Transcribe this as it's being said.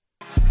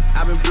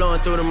blowing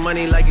through the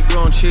money like you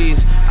growing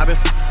trees. I've been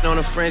on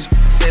a French,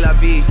 say la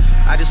vie.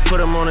 I just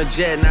put them on a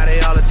jet, now they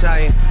all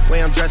Italian.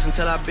 Way I'm dressed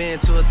until I've been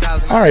to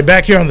 1,000. All right,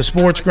 back here on the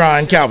Sports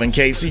Grind, Calvin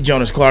Casey,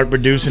 Jonas Clark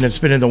producing and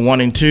spinning the 1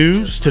 and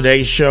 2s.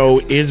 Today's show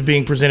is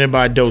being presented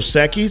by Dos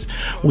Equis.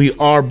 We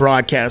are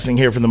broadcasting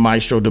here from the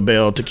Maestro de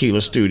Bell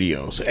Tequila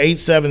Studios.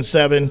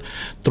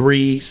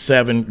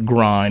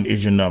 877-37-GRIND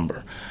is your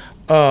number.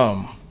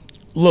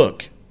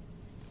 Look,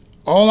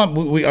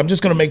 I'm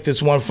just going to make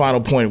this one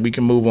final point. We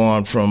can move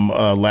on from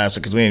last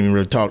week because we didn't even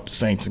really talk to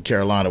Saints in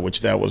Carolina,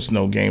 which that was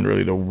no game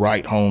really to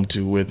write home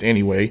to with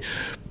anyway.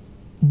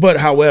 But,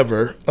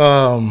 however,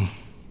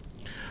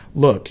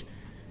 look,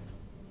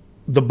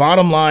 the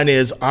bottom line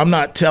is I'm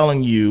not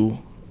telling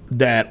you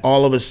that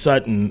all of a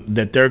sudden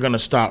that they're going to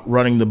stop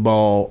running the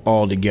ball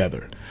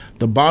altogether.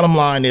 The bottom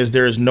line is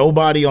there is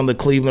nobody on the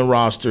Cleveland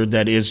roster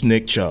that is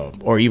Nick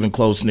Chubb or even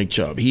close to Nick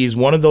Chubb. He is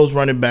one of those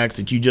running backs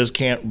that you just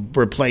can't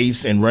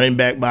replace, and running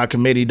back by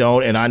committee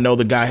don't. And I know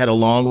the guy had a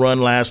long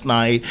run last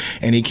night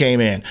and he came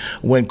in.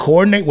 When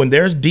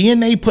there's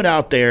DNA put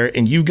out there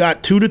and you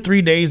got 2 to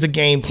 3 days of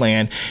game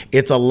plan,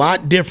 it's a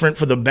lot different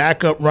for the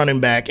backup running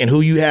back and who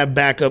you have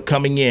backup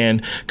coming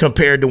in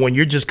compared to when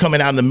you're just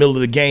coming out in the middle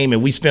of the game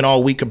and we spent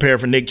all week preparing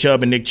for Nick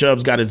Chubb and Nick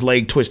Chubb's got his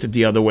leg twisted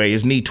the other way,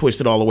 his knee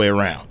twisted all the way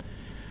around.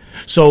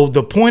 So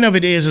the point of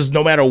it is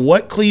no matter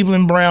what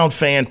Cleveland Brown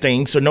fan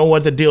thinks or know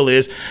what the deal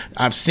is,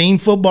 I've seen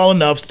football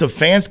enough.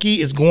 Stefanski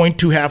is going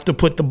to have to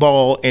put the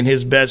ball in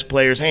his best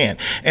player's hand.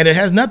 And it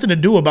has nothing to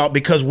do about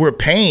because we're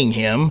paying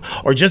him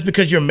or just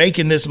because you're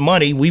making this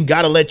money. We've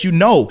got to let you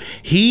know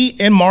he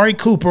and Mari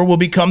Cooper will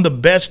become the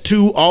best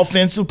 2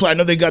 offensive players. I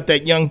know they got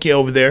that young kid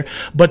over there,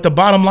 but the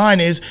bottom line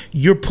is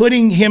you're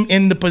putting him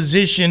in the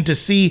position to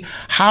see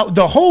how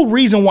the whole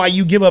reason why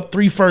you give up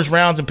 3 first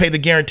rounds and pay the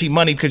guaranteed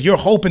money because you're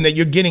hoping that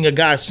you're getting a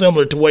guy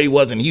similar to what he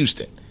was in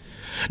Houston.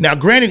 Now,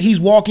 granted, he's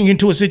walking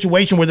into a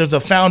situation where there's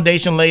a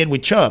foundation laid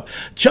with Chubb.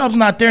 Chubb's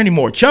not there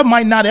anymore. Chubb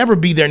might not ever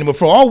be there anymore.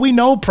 For all we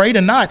know, pray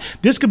to not,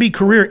 this could be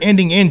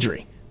career-ending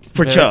injury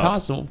for Chubb.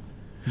 Possible.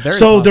 Very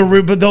so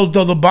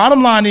possible. The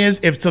bottom line is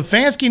if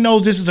Stefanski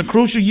knows this is a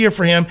crucial year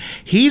for him,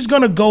 he's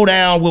going to go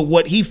down with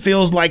what he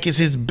feels like is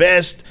his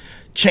best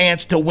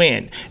chance to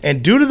win.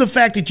 And due to the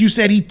fact that you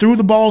said he threw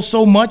the ball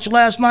so much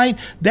last night,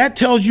 that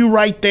tells you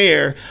right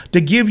there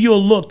to give you a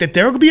look that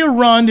there will be a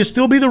run, there'll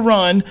still be the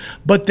run,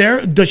 but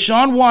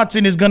Deshaun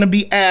Watson is going to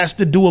be asked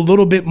to do a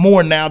little bit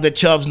more now that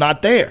Chubb's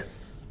not there.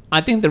 I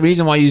think the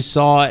reason why you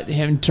saw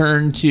him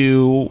turn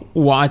to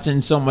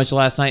Watson so much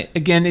last night,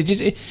 again,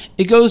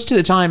 it goes to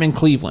the time in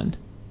Cleveland.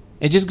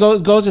 It just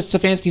goes to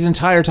Stefanski's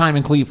entire time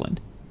in Cleveland.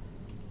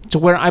 To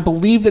where I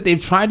believe that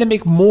they've tried to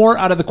make more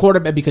out of the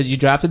quarterback because you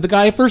drafted the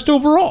guy first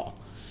overall.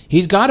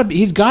 He's got to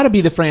be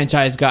the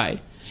franchise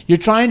guy. You're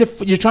trying to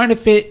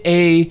fit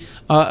a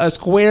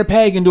square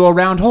peg into a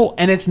round hole,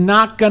 and it's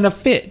not gonna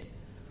fit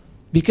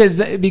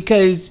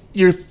because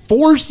you're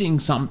forcing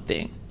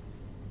something.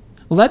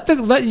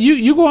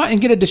 You go out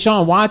and get a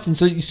Deshaun Watson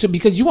so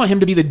because you want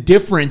him to be the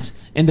difference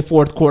in the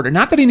fourth quarter.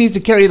 Not that he needs to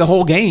carry the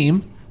whole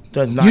game.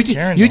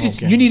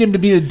 You need him to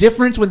be the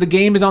difference when the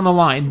game is on the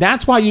line.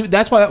 That's why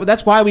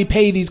we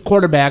pay these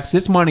quarterbacks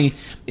this money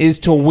is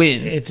to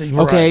win.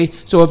 Okay,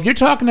 right. So if you're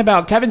talking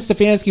about Kevin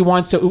Stefanski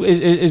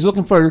is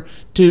looking for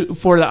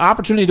the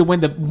opportunity to win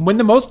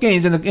the most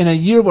games in a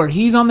year where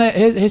he's on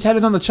his head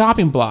is on the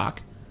chopping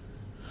block,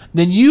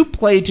 then you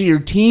play to your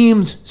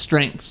team's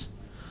strengths,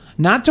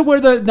 not to where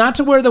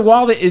the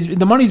wallet is,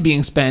 the money's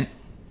being spent.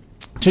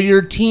 To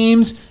your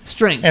team's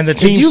strength, and the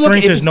team's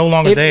strength is no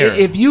longer there.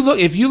 If you look,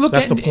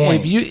 that's the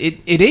point.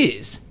 It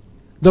is.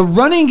 The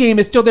running game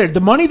is still there.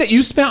 The money that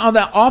you spent on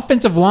that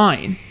offensive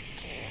line,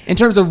 in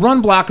terms of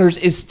run blockers,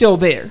 is still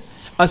there.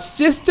 A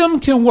system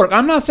can work.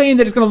 I'm not saying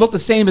that it's going to look the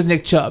same as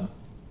Nick Chubb,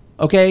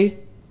 okay?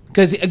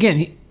 Because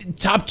again,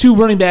 top 2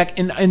 running back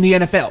in the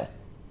NFL,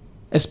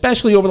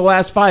 especially over the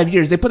last 5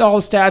 years. They put all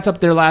the stats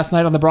up there last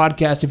night on the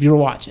broadcast. If you were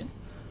watching,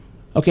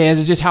 okay, as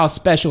to just how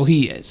special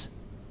he is.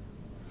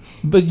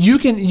 But you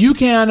can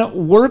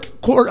work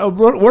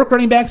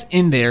running backs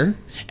in there,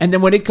 and then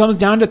when it comes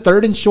down to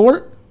 3rd and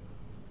short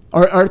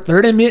or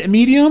 3rd and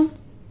medium,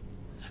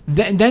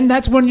 then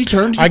that's when you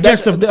turn to you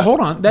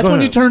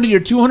turn to your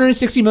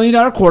 $260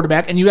 million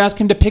quarterback and you ask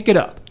him to pick it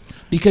up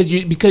because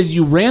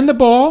you ran the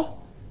ball.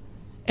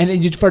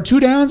 And for 2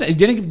 downs, and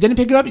didn't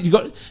pick it up. You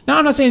go. Now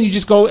I'm not saying you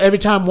just go every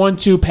time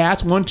 1-2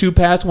 pass, 1-2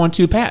 pass,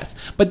 1-2 pass.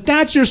 But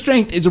that's your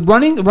strength is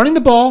running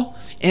the ball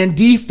and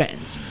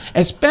defense,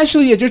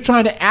 especially as you're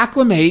trying to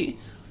acclimate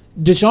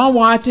Deshaun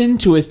Watson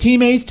to his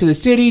teammates, to the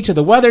city, to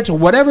the weather, to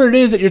whatever it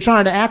is that you're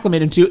trying to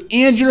acclimate him to,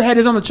 and your head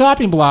is on the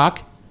chopping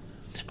block.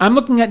 I'm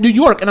looking at New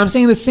York, and I'm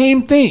saying the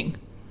same thing.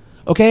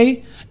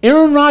 Okay,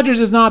 Aaron Rodgers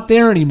is not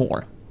there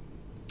anymore.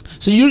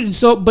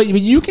 But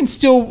you can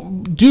still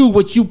do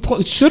what you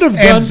should have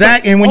done. And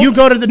Zach, and when you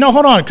go to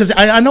hold on, because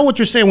I know what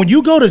you're saying. When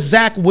you go to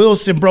Zach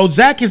Wilson, bro,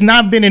 Zach has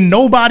not been in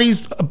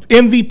nobody's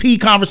MVP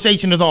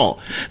conversation at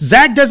all.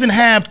 Zach doesn't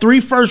have 3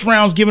 first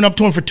rounds given up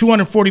to him for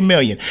 $240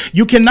 million.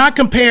 You cannot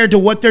compare to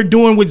what they're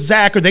doing with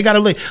Zach, or they got to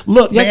look.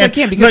 Yes, man, I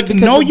can.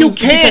 Because you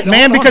can't,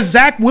 man, because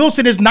Zach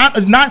Wilson is not.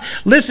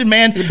 Listen,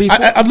 man.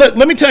 Look,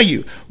 let me tell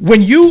you.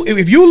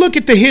 If you look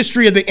at the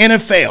history of the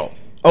NFL.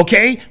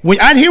 Okay,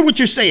 when I hear what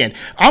you're saying,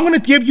 I'm going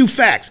to give you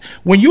facts.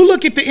 When you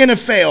look at the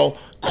NFL,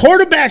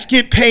 quarterbacks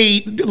get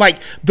paid, like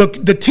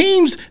the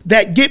teams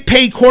that get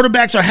paid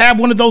quarterbacks or have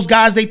one of those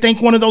guys, they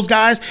think one of those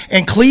guys,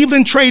 and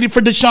Cleveland traded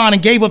for Deshaun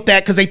and gave up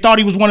that because they thought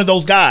he was one of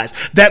those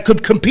guys that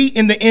could compete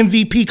in the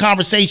MVP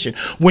conversation.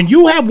 When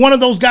you have one of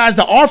those guys,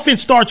 the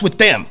offense starts with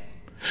them.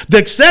 The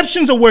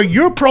exceptions are where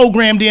you're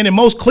programmed in, and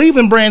most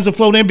Cleveland brands have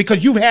flowed in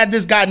because you've had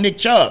this guy, Nick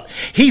Chubb.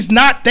 He's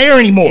not there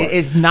anymore.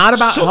 It's not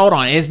about, hold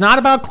on. It's not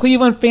about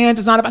Cleveland fans.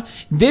 It's not about,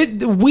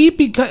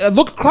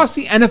 look across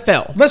the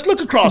NFL. Let's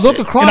look across it.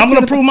 And I'm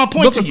going to prove my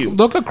point to you.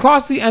 Look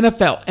across the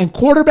NFL, and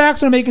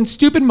quarterbacks are making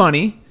stupid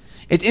money.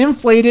 It's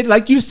inflated.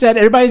 Like you said,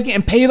 everybody's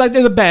getting paid like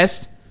they're the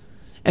best,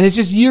 and it's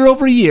just year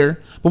over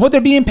year. But what they're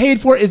being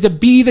paid for is to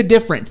be the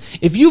difference.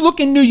 If you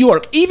look in New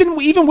York, even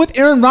with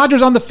Aaron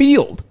Rodgers on the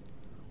field,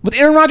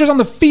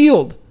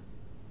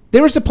 they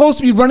were supposed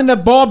to be running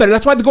that ball better.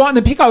 That's why they go out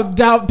and pick up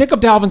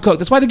Dalvin Cook.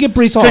 That's why they get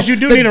Bryce Young. Because you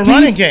do need a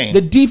running game. The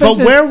defense.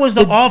 But where was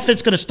the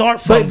offense going to start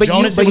from,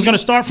 Jonas? It was going to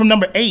start from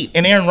number 8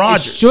 and Aaron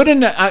Rodgers.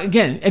 Shouldn't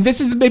again? And this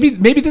is maybe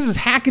this is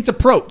Hackett's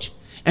approach,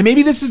 and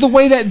maybe this is the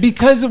way that,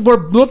 because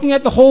we're looking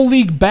at the whole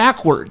league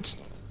backwards.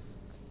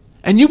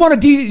 And you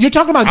want to you're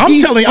talking about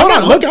I'm telling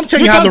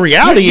you how the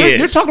reality is.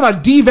 You're talking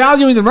about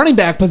devaluing the running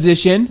back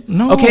position.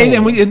 No. Okay,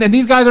 and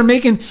these guys are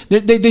making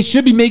they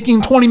should be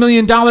making $20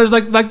 million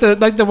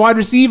like the wide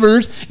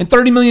receivers and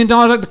 $30 million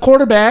like the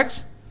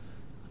quarterbacks.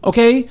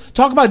 Okay,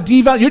 talk about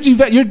devalue.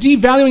 You're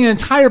devaluing an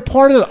entire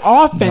part of the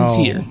offense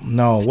here.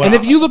 No. Well, and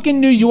if you look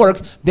in New York,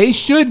 they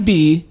should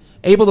be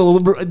able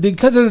to,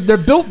 because they're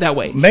built that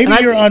way. Maybe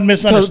you're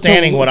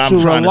misunderstanding what I'm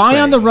trying to say. To rely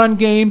on the run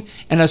game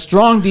and a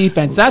strong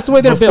defense. That's the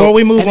way they're built. Before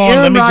we move on,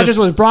 Aaron Rodgers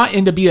was brought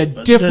in to be a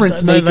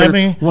difference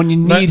maker when you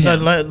need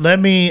him. Let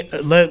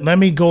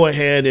me go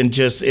ahead and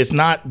just, it's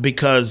not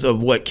because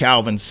of what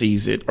Calvin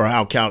sees it or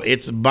how Calvin,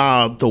 it's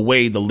about the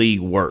way the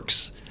league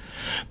works.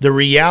 The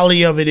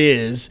reality of it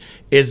is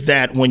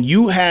that when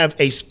you have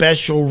a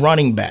special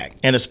running back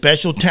and a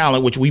special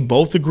talent, which we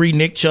both agree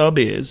Nick Chubb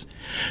is,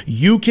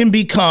 you can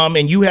become,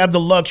 and you have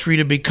the luxury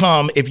to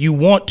become, if you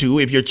want to,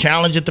 if you're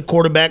challenged at the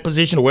quarterback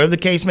position or whatever the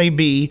case may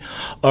be,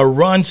 a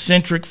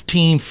run-centric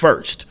team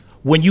first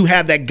when you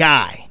have that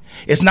guy.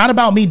 It's not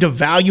about me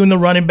devaluing the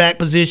running back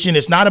position.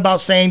 It's not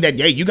about saying that,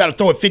 hey, you got to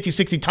throw it 50,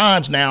 60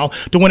 times now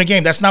to win a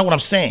game. That's not what I'm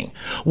saying.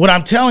 What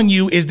I'm telling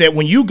you is that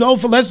when you go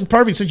for, let's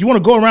perfect, since you want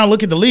to go around and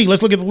look at the league,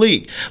 let's look at the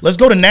league. Let's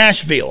go to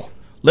Nashville.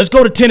 Let's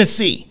go to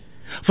Tennessee.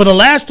 For the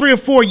last 3 or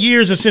 4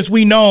 years,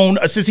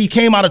 since he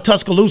came out of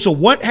Tuscaloosa,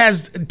 what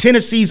has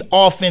Tennessee's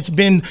offense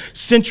been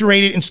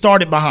centrated and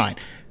started behind?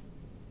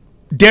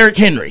 Derrick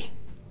Henry.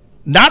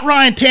 Not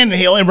Ryan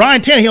Tannehill, and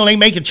Ryan Tannehill ain't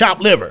making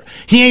chopped liver.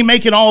 He ain't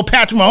making all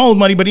Patrick Mahomes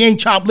money, but he ain't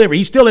chopped liver.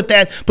 He's still at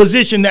that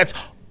position that's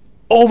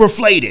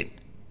overflated.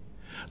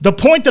 The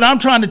point that I'm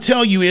trying to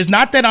tell you is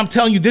not that I'm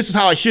telling you this is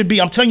how it should be.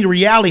 I'm telling you the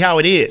reality how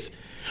it is.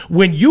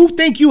 When you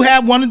think you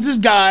have one of these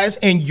guys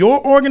and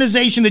your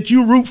organization that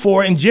you root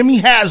for, and Jimmy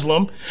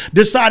Haslam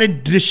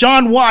decided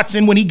Deshaun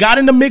Watson, when he got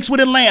in the mix with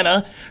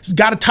Atlanta,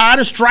 got tired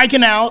of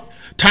striking out,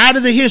 tired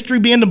of the history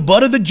being the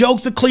butt of the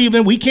jokes of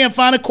Cleveland, we can't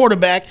find a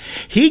quarterback.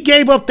 He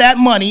gave up that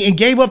money and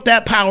gave up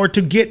that power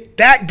to get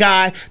that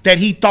guy that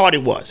he thought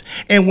it was.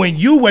 And when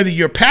whether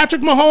you're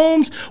Patrick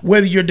Mahomes,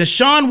 whether you're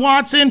Deshaun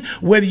Watson,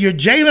 whether you're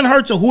Jalen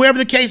Hurts or whoever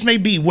the case may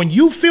be, when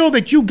you feel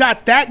that you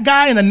got that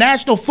guy in the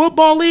National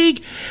Football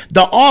League,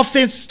 the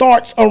offense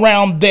starts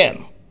around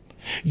them.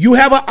 You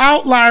have an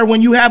outlier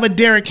when you have a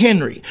Derrick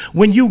Henry,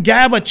 when you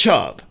have a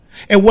Chubb.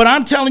 And what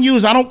I'm telling you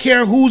is I don't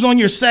care who's on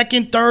your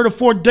second, third, or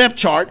fourth depth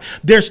chart.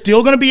 They're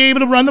still going to be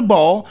able to run the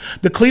ball.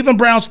 The Cleveland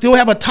Browns still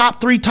have a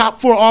top 3, top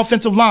 4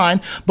 offensive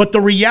line. But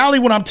the reality,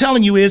 what I'm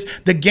telling you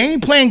is the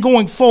game plan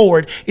going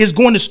forward is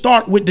going to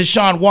start with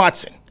Deshaun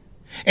Watson.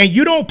 And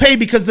you don't pay,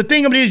 because the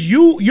thing of it is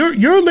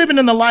you're living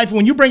in the life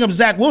when you bring up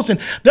Zach Wilson.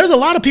 There's a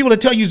lot of people that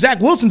tell you Zach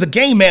Wilson's a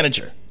game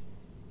manager.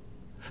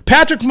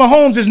 Patrick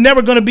Mahomes is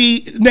never going to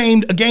be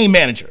named a game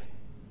manager.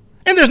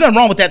 And there's nothing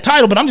wrong with that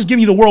title, but I'm just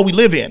giving you the world we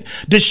live in.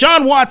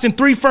 Deshaun Watson,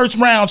 3 first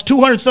rounds,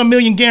 200-some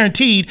million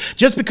guaranteed,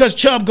 just because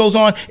Chubb goes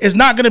on, is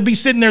not going to be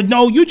sitting there.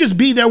 No, you just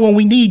be there when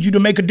we need you to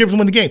make a difference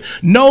in the game.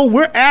 No,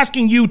 we're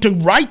asking you to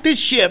right this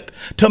ship,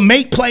 to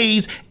make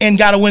plays, and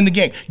got to win the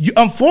game.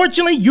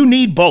 Unfortunately, you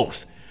need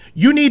both.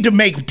 You need to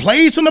make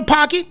plays from the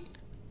pocket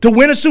to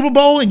win a Super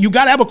Bowl, and you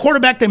got to have a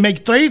quarterback that makes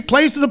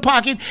plays to the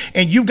pocket,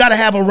 and you've got to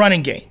have a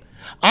running game.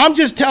 I'm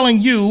just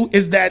telling you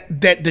is that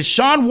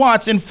Deshaun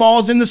Watson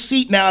falls in the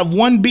seat now of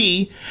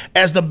 1B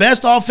as the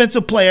best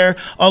offensive player,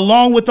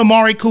 along with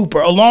Amari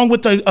Cooper, along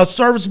with a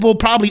serviceable,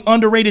 probably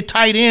underrated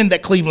tight end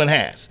that Cleveland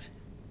has.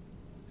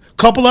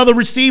 Couple other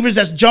receivers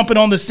that's jumping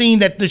on the scene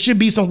that there should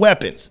be some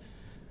weapons.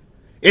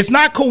 It's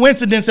not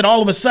coincidence that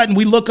all of a sudden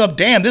we look up,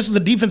 damn, this was a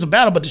defensive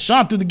battle, but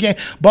Deshaun threw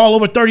the ball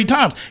over 30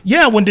 times.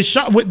 Yeah, when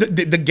Deshaun,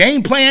 the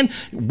game plan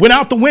went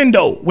out the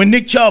window when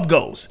Nick Chubb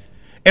goes.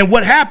 And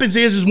what happens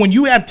is when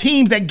you have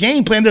teams that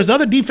game plan, there's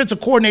other defensive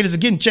coordinators that are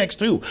getting checks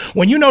too.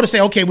 When you know to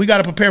say, okay, we got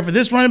to prepare for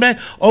this running back.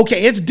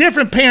 Okay, it's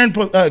different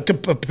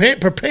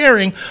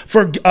preparing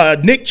for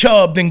Nick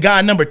Chubb than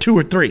guy number 2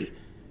 or 3.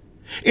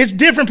 It's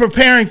different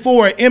preparing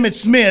for Emmitt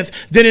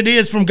Smith than it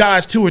is from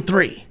guys 2 or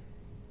 3.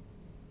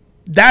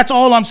 That's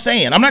all I'm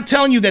saying. I'm not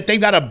telling you that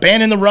they've got to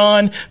abandon the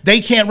run. They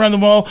can't run the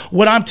ball.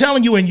 What I'm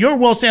telling you in your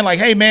world saying like,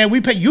 hey, man,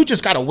 you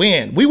just got to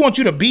win. We want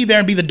you to be there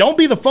and don't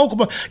be the focal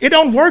point. It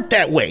don't work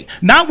that way.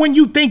 Not when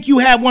you think you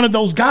have one of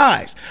those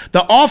guys.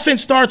 The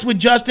offense starts with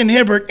Justin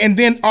Herbert and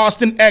then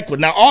Austin Eckler.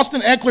 Now,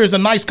 Austin Eckler is a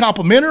nice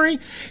complimentary.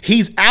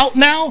 He's out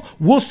now.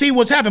 We'll see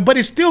what's happening. But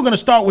it's still going to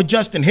start with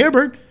Justin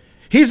Herbert.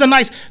 He's a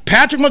nice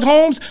Patrick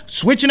Mahomes,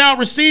 switching out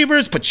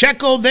receivers,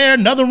 Pacheco there,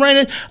 another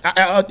running,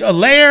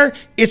 Allaire.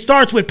 It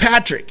starts with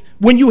Patrick.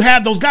 When you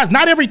have those guys,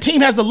 not every team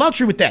has the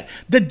luxury with that.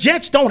 The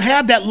Jets don't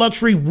have that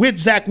luxury with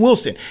Zach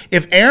Wilson.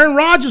 If Aaron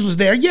Rodgers was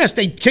there, yes,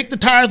 they kicked the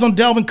tires on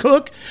Dalvin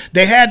Cook.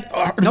 They had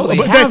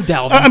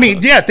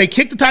Dalvin. Yes, they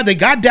kicked the tires. They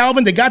got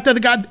Dalvin. They got the other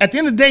guy. At the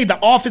end of the day, the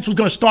offense was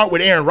going to start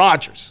with Aaron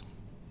Rodgers,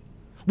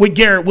 with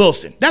Garrett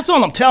Wilson. That's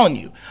all I'm telling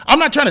you. I'm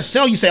not trying to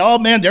sell you, say, oh,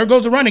 man, there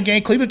goes the running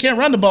game. Cleveland can't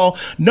run the ball.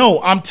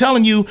 No, I'm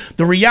telling you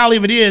the reality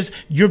of it is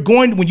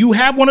when you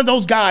have one of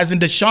those guys,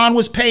 and Deshaun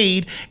was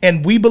paid,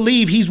 and we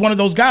believe he's one of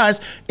those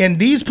guys, in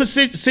these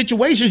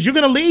situations, you're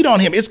going to lead on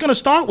him. It's going to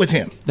start with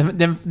him.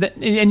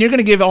 And you're going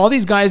to give all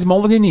these guys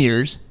mulligan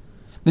years.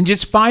 Then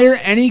just fire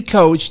any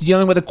coach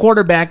dealing with a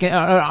quarterback,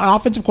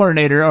 offensive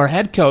coordinator or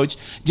head coach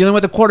dealing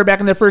with a quarterback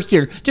in their first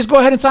year. Just go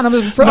ahead and sign him.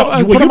 Put him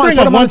on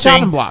the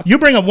chopping block. You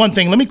bring up one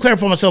thing. Let me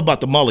clarify myself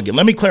about the mulligan.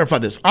 Let me clarify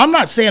this. I'm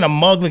not saying a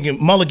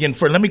mulligan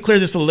for. Let me clear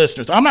this for the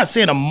listeners. I'm not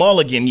saying a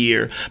mulligan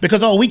year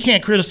because we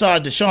can't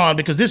criticize Deshaun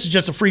because this is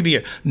just a freebie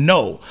year.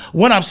 No,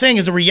 what I'm saying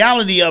is the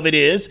reality of it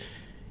is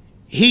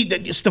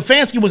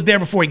Stefanski was there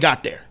before he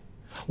got there.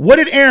 What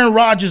did Aaron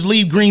Rodgers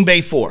leave Green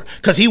Bay for?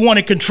 Because he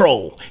wanted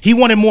control. He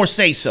wanted more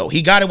say-so.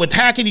 He got it with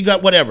Hackett. He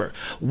got whatever.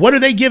 What are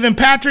they giving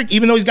Patrick?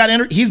 Even though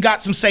he's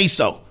got some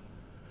say-so.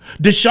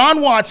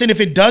 Deshaun Watson, if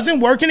it doesn't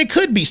work, and it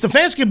could be,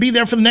 Stefanski could be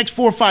there for the next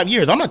 4 or 5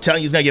 years. I'm not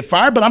telling you he's going to get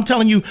fired, but I'm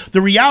telling you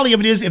the reality of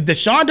it is if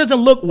Deshaun doesn't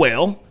look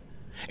well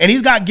and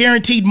he's got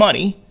guaranteed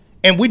money,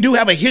 and we do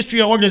have a history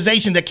of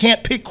organization that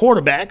can't pick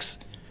quarterbacks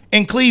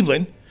in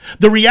Cleveland,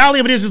 the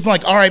reality of it is it's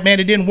like, all right, man,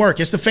 it didn't work.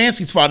 It's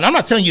Stefanski's fault. And I'm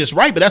not telling you it's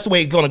right, but that's the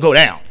way it's going to go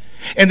down.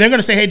 And they're going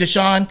to say, hey,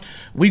 Deshaun,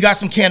 we got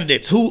some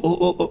candidates.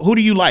 Who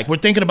do you like? We're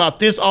thinking about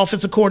this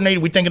offensive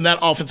coordinator. We're thinking that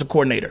offensive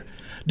coordinator.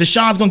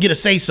 Deshaun's going to get a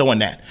say-so in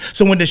that.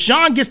 So when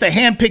Deshaun gets to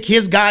handpick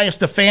his guy, if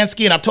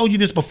Stefanski, and I've told you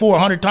this before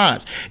 100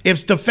 times,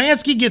 if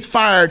Stefanski gets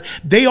fired,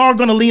 they are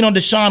going to lean on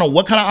Deshaun on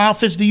what kind of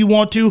offense do you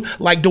want to,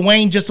 like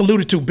Dwayne just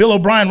alluded to. Bill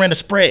O'Brien ran a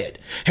spread.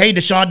 Hey,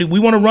 Deshaun, do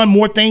we want to run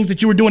more things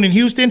that you were doing in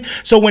Houston?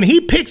 So when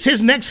he picks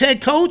his next head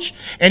coach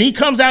and he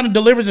comes out and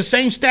delivers the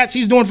same stats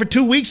he's doing for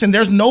 2 weeks and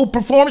there's no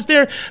performance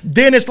there,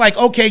 then it's like,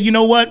 okay, you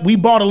know what? We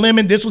bought a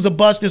lemon. This was a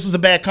bust. This was a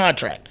bad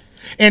contract.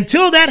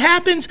 Until that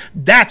happens,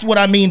 that's what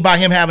I mean by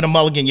him having a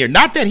mulligan year.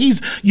 Not that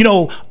he's,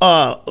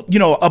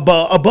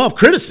 above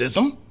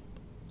criticism,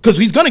 because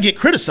he's going to get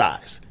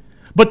criticized.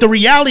 But the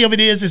reality of it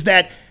is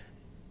that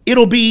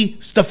it'll be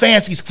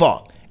Stefanski's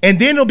fault. And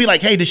then it'll be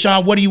like, hey,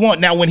 Deshaun, what do you want?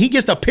 Now, when he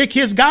gets to pick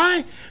his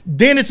guy,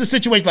 then it's a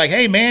situation like,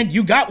 hey, man,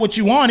 you got what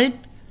you wanted.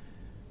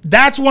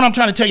 That's what I'm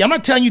trying to tell you. I'm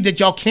not telling you that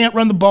y'all can't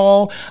run the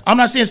ball. I'm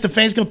not saying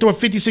Stefanski's going to throw it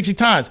 50, 60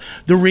 times.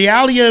 The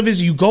reality of it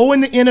is you go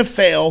in the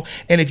NFL,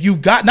 and if you've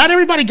got – not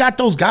everybody got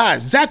those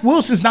guys. Zach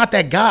Wilson's not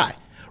that guy.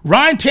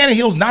 Ryan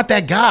Tannehill's not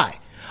that guy.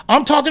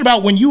 I'm talking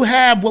about when you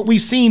have what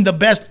we've seen the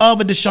best of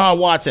a Deshaun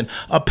Watson,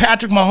 a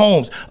Patrick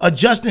Mahomes, a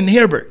Justin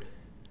Herbert.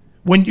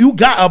 When you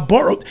got a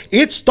Burrow,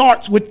 it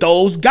starts with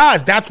those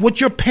guys. That's what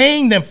you're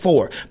paying them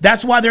for.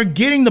 That's why they're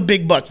getting the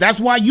big bucks.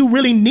 That's why you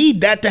really need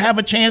that to have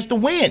a chance to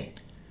win.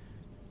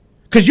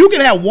 Because you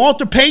can have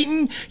Walter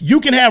Payton,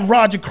 you can have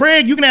Roger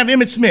Craig, you can have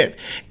Emmitt Smith.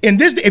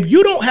 If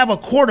you don't have a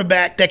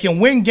quarterback that can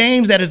win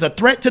games, that is a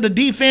threat to the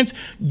defense,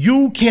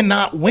 you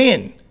cannot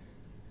win.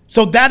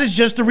 So that is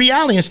just the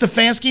reality, and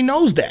Stefanski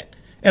knows that.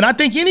 And I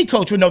think any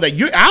coach would know that.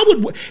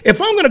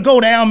 If I'm going to go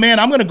down, man,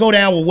 I'm going to go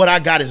down with what I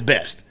got is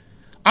best.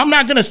 I'm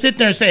not going to sit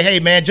there and say, hey,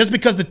 man, just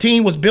because the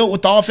team was built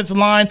with the offensive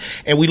line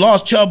and we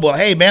lost Chubb, well,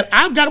 hey, man,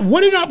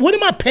 what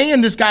am I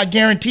paying this guy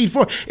guaranteed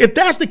for? If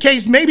that's the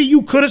case, maybe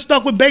you could have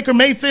stuck with Baker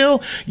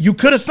Mayfield. You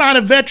could have signed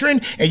a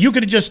veteran, and you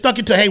could have just stuck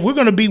it to, hey, we're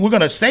going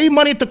to save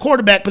money at the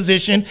quarterback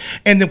position,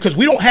 and then because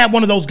we don't have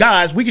one of those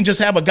guys, we can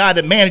just have a guy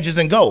that manages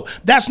and go.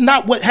 That's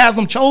not what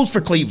Haslam chose for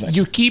Cleveland.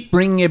 You keep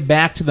bringing it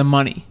back to the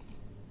money.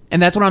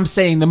 And that's what I'm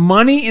saying. The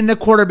money in the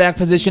quarterback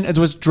position is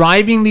what's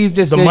driving these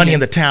decisions. The money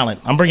and the talent.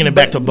 I'm bringing it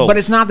back to both. But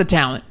it's not the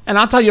talent. And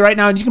I'll tell you right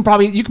now, and you can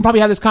probably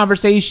have this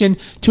conversation,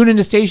 tune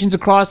into stations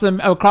across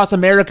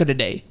America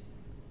today.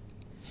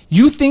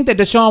 You think that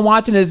Deshaun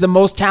Watson is the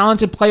most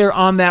talented player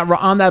on that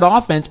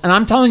offense, and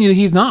I'm telling you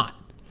he's not.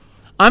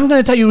 I'm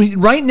going to tell you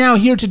right now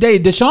here today,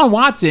 Deshaun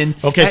Watson.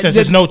 Okay, since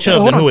there's no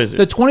Chubb, then who is it?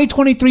 The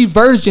 2023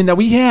 version that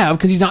we have,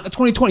 because he's not the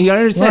 2020. You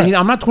understand? Right.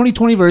 I'm not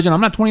 2020 version.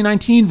 I'm not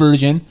 2019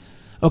 version.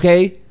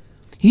 Okay?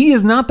 He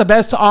is not the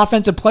best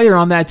offensive player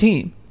on that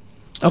team.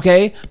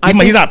 Okay?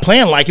 He's not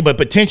playing like it, but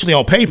potentially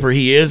on paper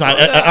he is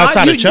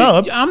outside of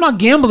Chubb. I'm not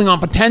gambling on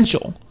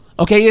potential.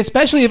 Okay,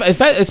 especially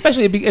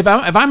if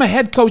I'm a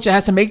head coach that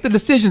has to make the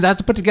decisions, that has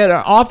to put together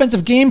an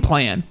offensive game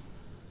plan.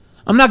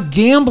 I'm not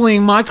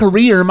gambling my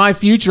career, my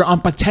future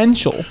on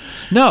potential.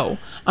 No,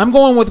 I'm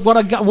going with what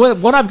I got.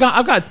 What I've got.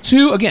 I've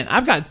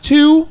got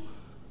two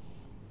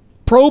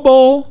Pro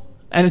Bowl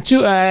and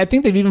two. I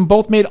think they've even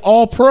both made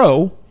All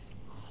Pro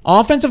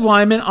offensive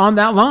linemen on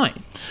that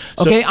line.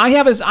 Okay, so,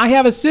 I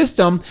have a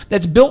system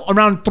that's built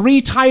around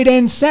 3 tight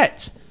end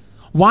sets.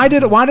 Why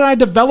did I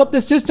develop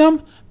this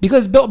system?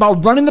 Because it's built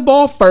about running the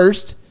ball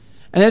first,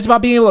 and it's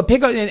about being able to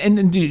pick up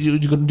and you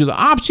can do the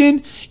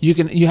option.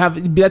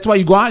 That's why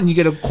you go out and you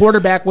get a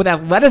quarterback with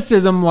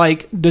athleticism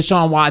like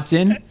Deshaun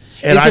Watson,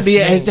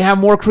 is to have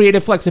more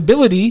creative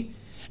flexibility.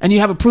 And you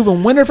have a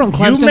proven winner from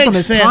Clemson from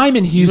his time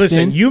in Houston.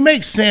 Listen, you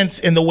make sense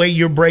in the way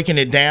you're breaking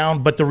it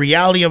down, but the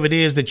reality of it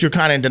is that you're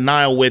kind of in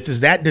denial with is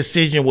that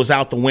decision was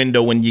out the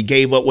window when you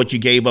gave up what you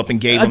gave up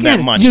and gave him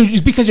that money.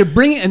 Because you're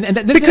bringing he's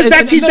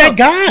that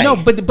guy. No,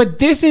 but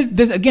this is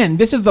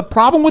the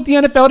problem with the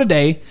NFL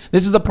today.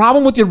 This is the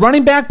problem with your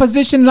running back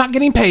position not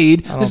getting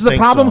paid. This is the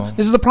problem. So.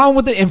 This is the problem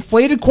with the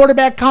inflated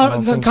quarterback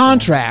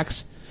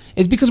contracts.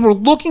 Is because we're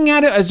looking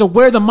at it as to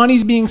where the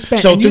money's being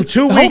spent. So through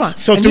 2 weeks,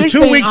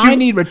 I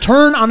need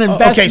return on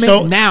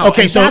investment now.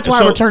 Okay, so that's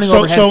why we're turning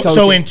over head coaches.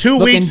 So in 2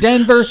 weeks, look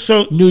in Denver,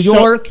 New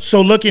York.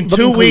 So look in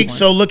 2 weeks.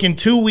 So look in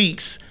 2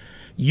 weeks.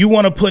 You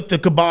want to put the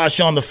kibosh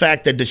on the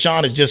fact that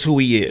Deshaun is just who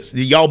he is.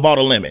 Y'all bought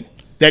a lemon.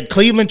 That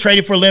Cleveland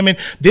traded for Lemon.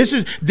 This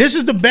is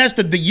the best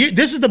of the year.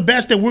 This is the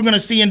best that we're going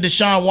to see in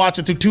Deshaun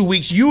Watson through 2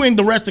 weeks. You and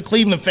the rest of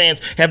Cleveland fans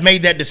have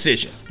made that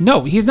decision.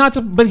 No, he's not.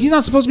 But he's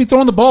not supposed to be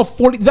throwing the ball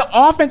 40. The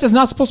offense is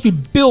not supposed to be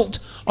built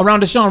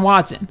around Deshaun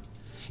Watson.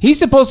 He's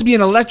supposed to be an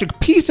electric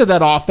piece of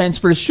that offense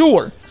for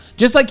sure,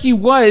 just like he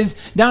was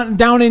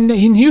down in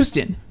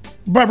Houston.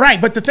 Right,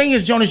 but the thing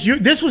is, Jonas,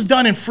 this was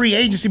done in free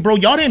agency, bro.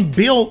 Y'all didn't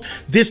build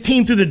this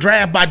team through the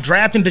draft by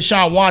drafting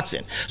Deshaun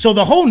Watson. So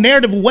the whole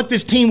narrative of what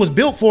this team was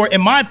built for, in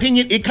my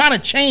opinion, it kind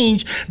of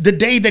changed the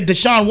day that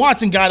Deshaun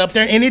Watson got up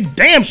there, and it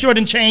damn sure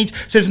didn't change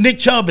since Nick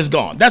Chubb is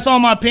gone. That's all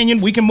my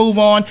opinion. We can move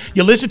on.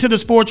 You listen to the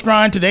Sports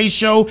Grind. Today's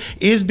show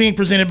is being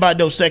presented by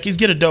Dos Equis.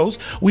 Get a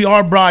dose. We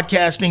are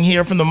broadcasting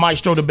here from the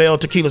Maestro de Bell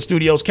Tequila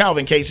Studios.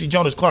 Calvin Casey,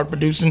 Jonas Clark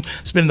producing,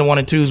 spinning the 1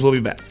 and 2s. We'll be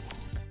back.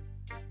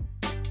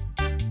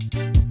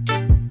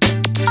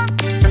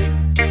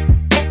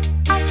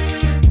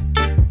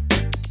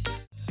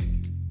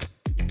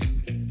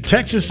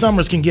 Texas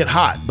summers can get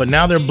hot, but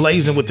now they're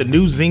blazing with the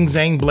new Zing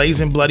Zang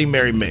Blazing Bloody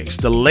Mary Mix.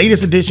 The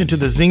latest addition to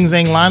the Zing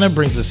Zang lineup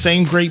brings the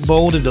same great,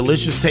 bold, and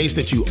delicious taste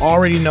that you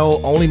already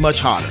know, only much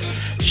hotter.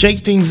 Shake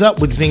things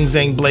up with Zing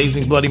Zang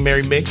Blazing Bloody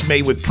Mary Mix,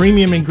 made with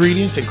premium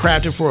ingredients and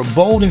crafted for a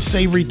bold and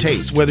savory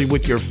taste, whether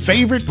with your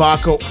favorite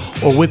vodka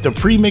or with the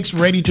pre-mixed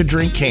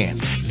ready-to-drink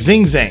cans.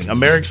 Zing Zang,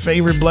 America's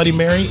favorite Bloody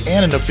Mary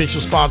and an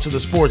official sponsor of the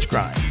Sports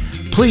Grind.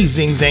 Please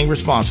Zing Zang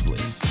responsibly.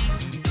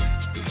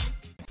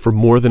 For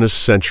more than a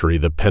century,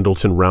 the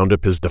Pendleton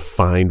Roundup has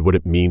defined what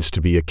it means to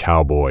be a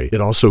cowboy.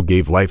 It also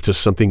gave life to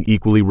something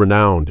equally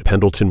renowned,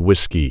 Pendleton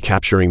whiskey,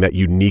 capturing that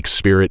unique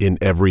spirit in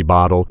every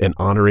bottle and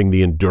honoring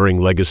the enduring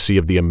legacy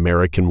of the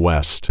American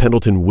West.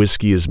 Pendleton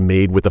whiskey is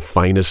made with the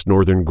finest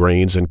northern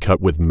grains and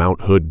cut with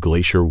Mount Hood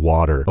Glacier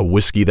water, a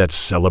whiskey that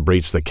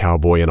celebrates the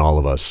cowboy in all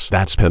of us.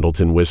 That's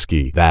Pendleton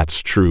whiskey.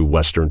 That's true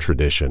Western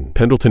tradition.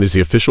 Pendleton is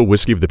the official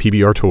whiskey of the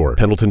PBR Tour.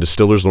 Pendleton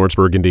Distillers,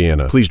 Lawrenceburg,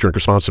 Indiana. Please drink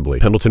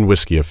responsibly. Pendleton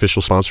whiskey,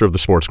 official sponsor of the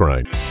Sports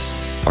Grind.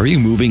 Are you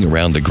moving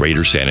around the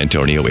greater San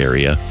Antonio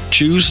area?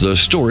 Choose the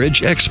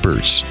storage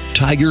experts,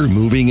 Tiger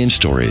Moving and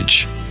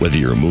Storage. Whether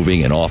you're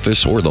moving an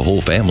office or the whole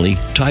family,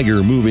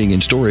 Tiger Moving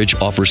and Storage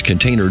offers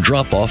container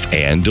drop-off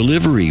and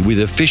delivery with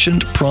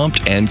efficient,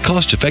 prompt, and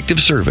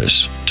cost-effective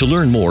service. To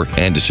learn more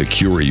and to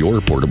secure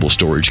your portable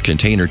storage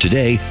container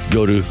today,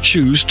 go to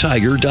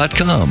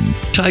ChooseTiger.com.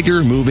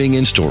 Tiger Moving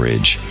and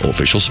Storage,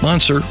 official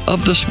sponsor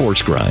of the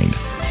Sports Grind.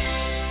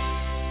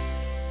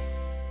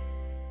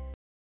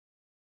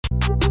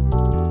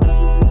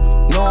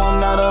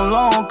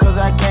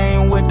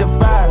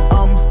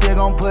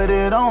 Put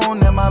it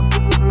on and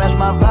match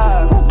my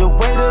vibe. The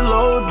way the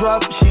low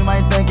drop, she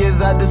might think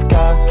it's out the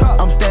sky.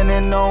 I'm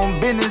standing on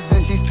business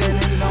and she's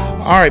standing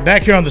on. All right,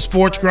 back here on the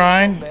Sports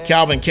Grind,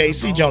 Calvin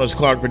Casey, Jonas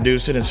Clark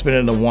producing and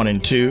spinning the 1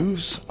 and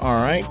 2s. All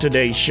right,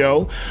 today's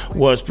show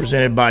was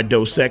presented by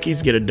Dos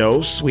Equis. Get a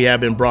dose. We have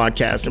been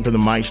broadcasting from the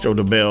Maestro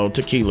de Bell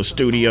Tequila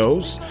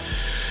Studios.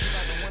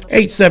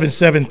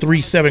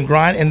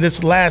 877-37-GRIND. And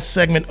this last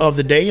segment of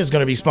the day is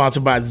going to be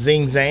sponsored by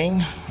Zing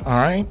Zang. All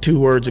right, 2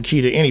 words are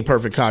key to any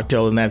perfect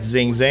cocktail, and that's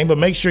Zing Zang. But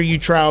make sure you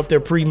try out their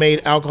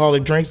pre-made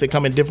alcoholic drinks. They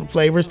come in different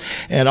flavors.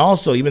 And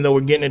also, even though we're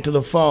getting into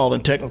the fall,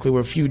 and technically we're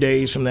a few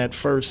days from that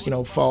first,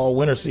 fall,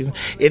 winter season,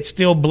 it's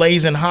still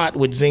blazing hot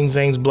with Zing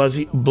Zang's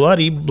Bloody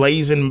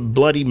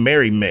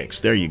Mary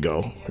mix. There you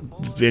go.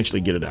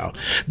 Eventually get it out.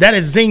 That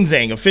is Zing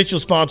Zang, official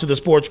sponsor of the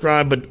Sports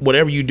Grind. But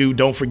whatever you do,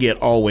 don't forget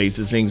always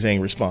to Zing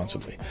Zang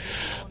responsibly.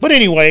 But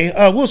anyway,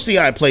 we'll see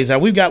how it plays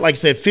out. We've got, like I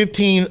said,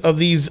 15 of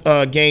these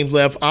games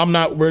left. I'm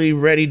not really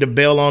ready to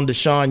bail on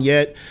Deshaun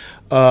yet.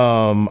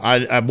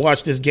 I've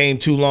watched this game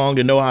too long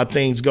to know how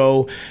things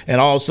go,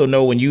 and also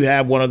know when you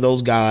have one of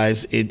those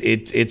guys,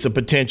 it's a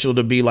potential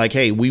to be like,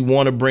 hey, we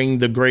want to bring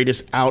the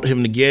greatest out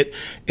him to get,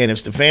 and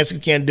if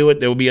Stefanski can't do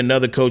it, there will be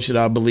another coach that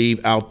I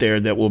believe out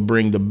there that will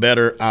bring the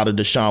better out of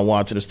Deshaun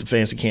Watson if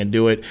Stefanski can't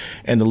do it,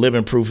 and the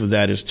living proof of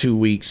that is 2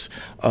 weeks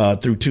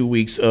through 2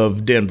 weeks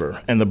of Denver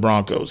and the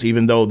Broncos,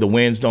 even though the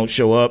wins don't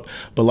show up.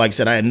 But like I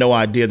said, I had no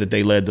idea that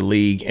they led the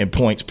league in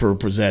points per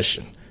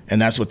possession,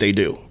 and that's what they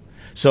do.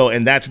 So,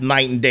 and that's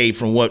night and day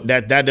from what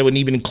that wasn't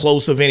even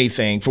close of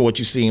anything for what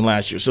you've seen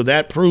last year. So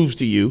that proves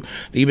to you,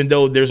 even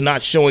though there's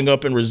not showing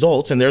up in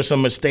results, and there's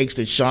some mistakes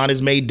that Sean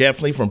has made,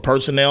 definitely from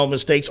personnel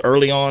mistakes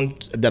early on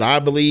that I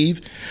believe,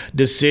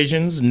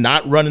 decisions,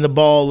 not running the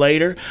ball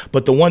later.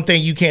 But the one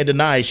thing you can't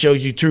deny, it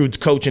shows you true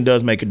coaching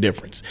does make a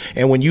difference.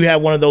 And when you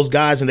have one of those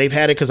guys, and they've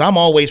had it, because I'm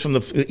always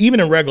even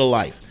in regular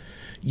life,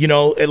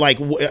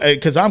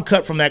 because I'm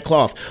cut from that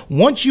cloth.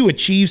 Once you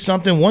achieve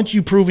something, once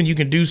you've proven you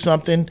can do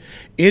something,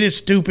 it is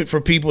stupid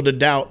for people to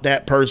doubt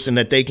that person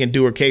that they can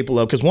do or capable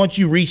of. Because once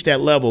you reach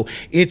that level,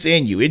 it's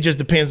in you. It just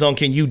depends on,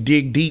 can you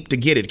dig deep to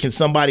get it? Can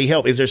somebody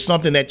help? Is there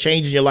something that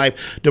changes your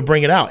life to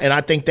bring it out? And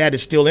I think that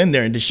is still in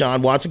there in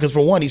Deshaun Watson, because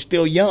for one, he's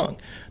still young.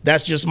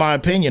 That's just my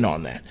opinion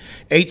on that.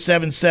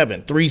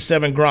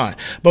 877-37-GRIND.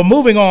 But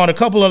moving on, a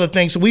couple other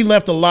things. So we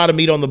left a lot of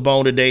meat on the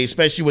bone today,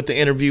 especially with the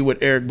interview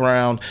with Eric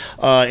Brown,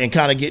 and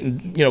kind of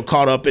getting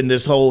caught up in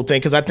this whole thing,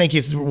 because I think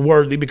it's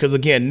worthy, because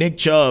again, Nick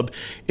Chubb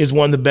is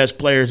one of the best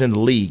players in the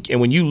league,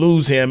 and when you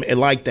lose him and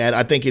like that,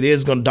 I think it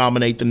is going to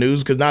dominate the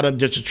news, because not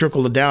just a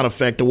trickle-down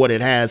effect of what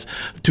it has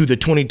to the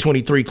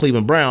 2023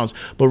 Cleveland Browns,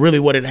 but really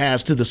what it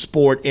has to the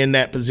sport in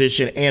that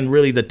position, and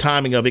really the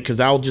timing of it,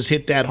 because I'll just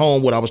hit that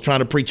home, what I was trying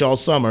to preach all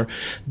summer.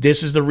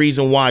 This is the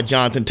reason why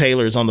Jonathan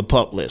Taylor is on the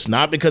PUP list.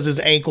 Not because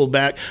his ankle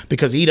back,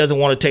 because he doesn't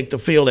want to take the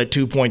field at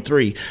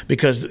 2.3,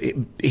 because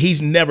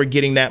he's never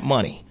getting that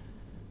money.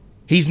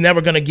 He's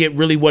never going to get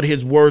really what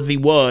his worthy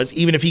was,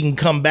 even if he can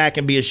come back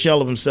and be a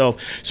shell of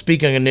himself,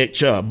 speaking of Nick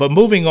Chubb. But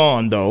moving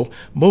on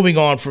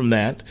from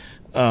that,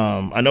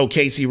 I know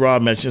Casey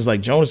Robb mentions,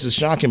 like, Jonas is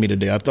shocking me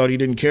today. I thought he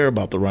didn't care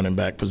about the running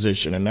back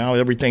position, and now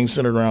everything's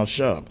centered around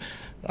Chubb.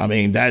 I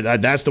mean,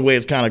 that's the way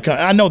it's kind of –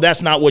 I know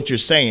that's not what you're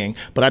saying,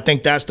 but I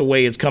think that's the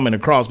way it's coming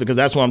across, because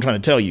that's what I'm trying to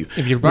tell you.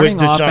 If you're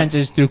running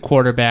offenses through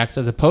quarterbacks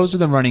as opposed to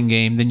the running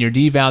game, then you're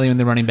devaluing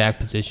the running back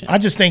position. I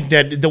just think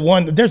that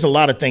there's a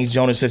lot of things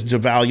Jonas says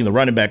devaluing the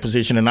running back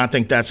position, and I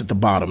think that's at the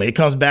bottom. It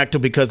comes back to,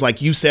 because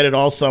like you said it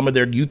all summer,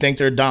 you think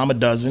they're a dime a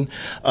dozen.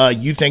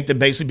 You think that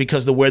basically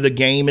because of where the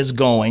game is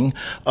going,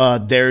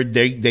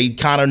 they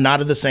kind of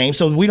not the same.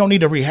 So we don't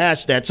need to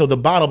rehash that. So the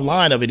bottom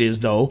line of it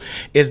is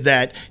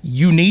that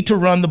you need to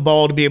run the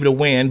ball to be able to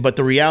win, but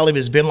the reality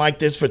has been like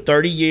this for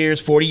 30 years,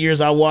 40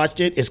 years I watched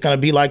it. It's going to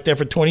be like that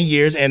for 20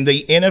 years, and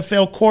the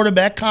NFL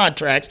quarterback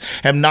contracts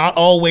have not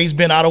always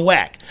been out of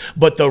whack.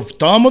 But the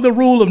thumb of the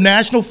rule of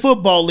National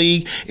Football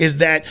League is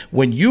that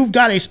when you've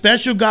got a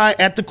special guy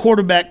at the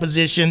quarterback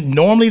position,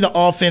 normally the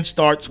offense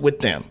starts with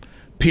them.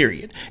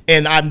 Period.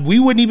 And we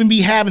wouldn't even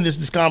be having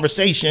this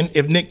conversation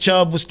if Nick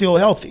Chubb was still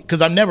healthy,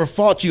 because I never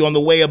fought you on the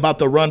way about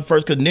the run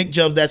first, because Nick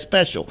Chubb's that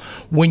special.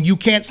 When you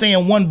can't say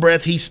in one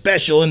breath he's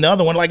special, and the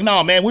other one like,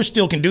 no, man, we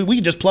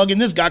can just plug in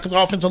this guy because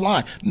offensive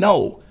line.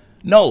 No.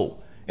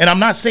 And I'm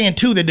not saying,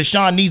 too, that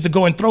Deshaun needs to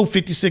go and throw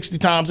 50, 60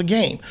 times a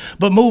game.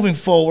 But moving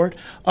forward,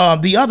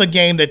 the other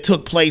game that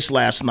took place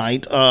last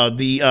night,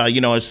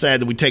 it's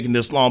sad that we're taking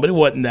this long, but it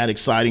wasn't that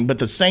exciting. But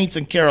the Saints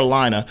and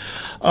Carolina,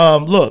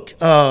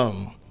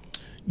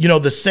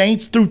 the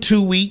Saints through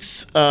 2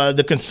 weeks,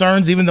 the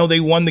concerns, even though they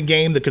won the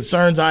game, the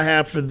concerns I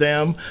have for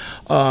them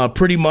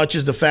pretty much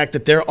is the fact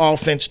that their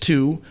offense,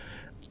 too,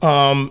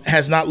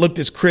 has not looked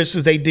as crisp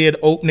as they did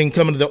coming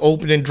to the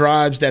opening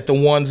drives that the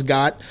ones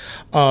got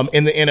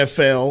in the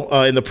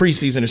NFL, in the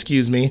preseason,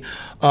 excuse me.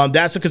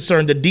 That's a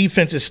concern. The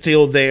defense is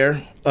still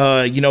there.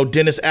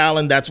 Dennis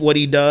Allen, that's what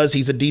he does.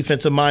 He's a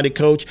defensive-minded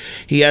coach.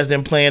 He has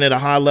them playing at a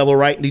high level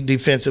right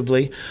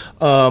defensively.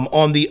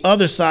 On the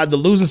other side, the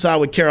losing side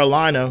with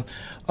Carolina,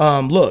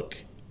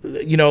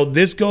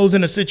 this goes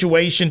in a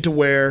situation to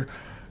where,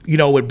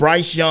 with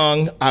Bryce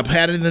Young, I've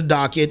had it in the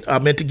docket. I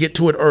meant to get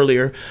to it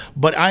earlier,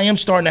 but I am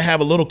starting to have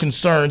a little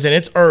concerns, and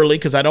it's early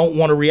because I don't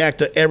want to react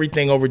to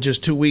everything over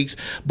just 2 weeks,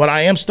 but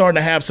I am starting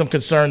to have some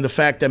concern the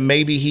fact that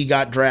maybe he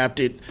got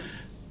drafted,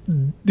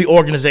 the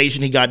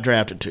organization he got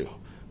drafted to.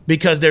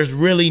 because there's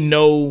really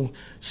no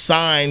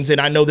signs,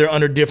 and I know they're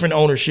under different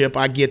ownership.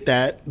 I get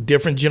that,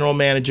 different general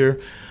manager,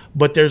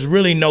 but there's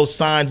really no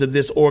signs of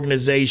this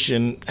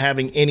organization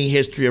having any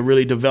history of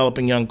really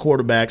developing young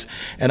quarterbacks.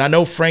 And I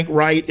know Frank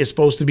Wright is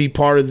supposed to be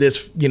part of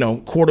this,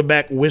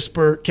 quarterback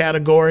whisper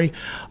category.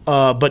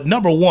 But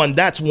number one,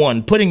 that's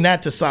one. Putting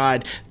that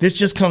aside, this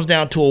just comes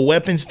down to a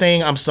weapons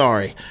thing. I'm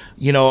sorry.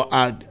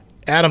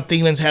 Adam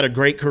Thielen's had a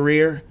great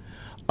career.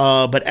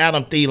 But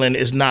Adam Thielen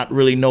is not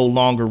really no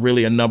longer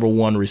really a number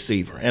one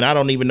receiver. And I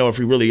don't even know if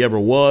he really ever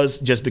was,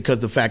 just because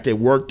the fact that it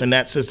worked in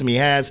that system he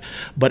has.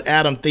 But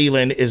Adam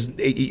Thielen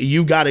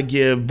you got to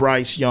give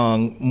Bryce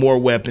Young more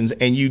weapons.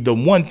 And the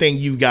one thing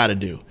you got to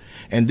do,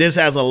 and this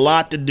has a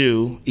lot to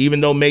do,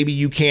 even though maybe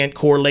you can't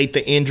correlate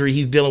the injury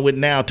he's dealing with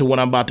now to what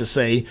I'm about to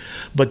say,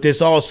 but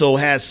this also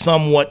has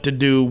somewhat to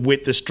do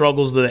with the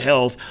struggles of the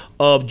health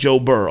of Joe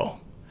Burrow,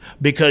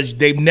 because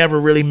they've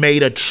never really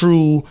made a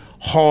true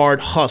hard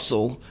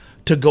hustle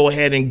to go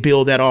ahead and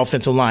build that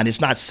offensive line.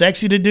 It's not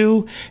sexy to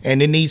do, and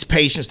it needs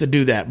patience to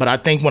do that. But I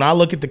think when I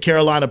look at the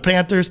Carolina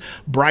Panthers,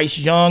 Bryce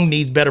Young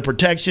needs better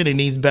protection. He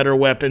needs better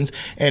weapons.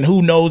 And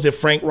who knows if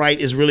Frank Wright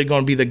is really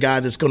going to be the guy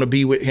that's going to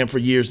be with him for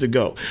years to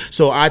go.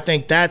 So I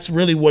think that's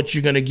really what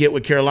you're going to get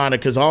with Carolina,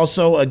 because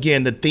also,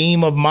 again, the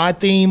theme of in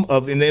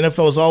the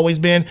NFL has always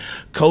been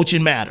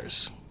coaching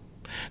matters.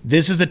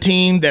 This is a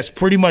team that's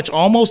pretty much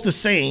almost the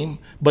same,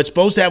 but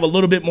supposed to have a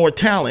little bit more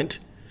talent.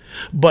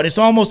 But it's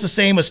almost the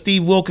same as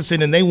Steve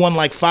Wilkinson, and they won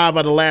like 5 out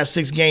of the last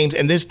 6 games,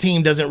 and this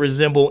team doesn't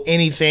resemble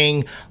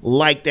anything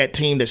like that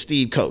team that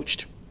Steve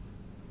coached.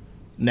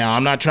 Now,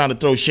 I'm not trying to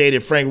throw shade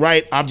at Frank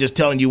Wright. I'm just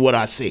telling you what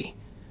I see.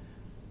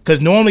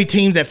 Because normally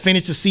teams that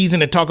finish the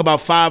season and talk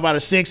about 5 out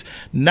of 6,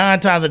 9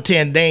 times out of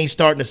 10, they ain't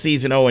starting the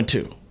season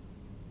 0-2.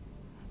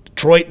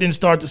 Detroit didn't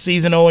start the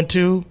season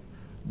 0-2.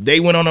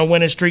 They went on a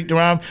winning streak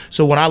around.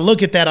 So when I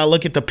look at that, I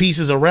look at the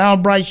pieces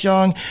around Bryce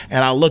Young,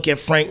 and I look at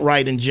Frank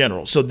Wright in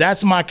general. So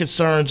that's my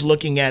concerns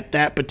looking at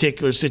that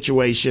particular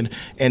situation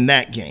in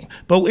that game.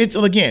 But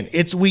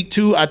it's week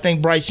 2. I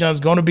think Bryce Young's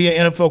going to be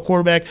an NFL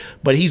quarterback,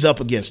 but he's up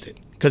against it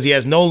because he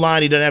has no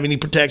line. He doesn't have any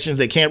protections.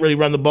 They can't really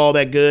run the ball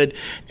that good,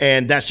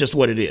 and that's just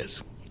what it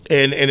is.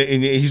 And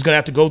he's going to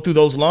have to go through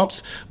those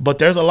lumps. But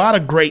there's a lot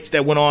of greats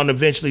that went on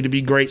eventually to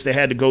be greats that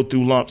had to go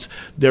through lumps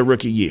their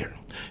rookie year.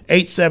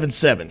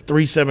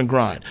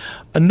 877-37-GRIND.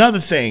 Another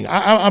thing,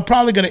 I'm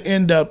probably going to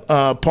end up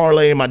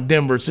parlaying my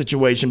Denver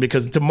situation,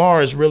 because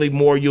tomorrow is really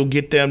more, you'll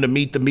get them to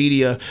meet the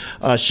media.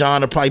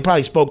 Sean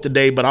probably spoke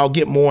today, but I'll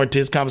get more into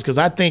his comments, because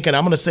I think, and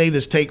I'm going to save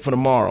this take for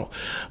tomorrow,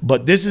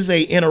 but this is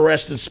a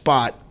interesting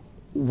spot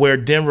where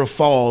Denver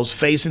falls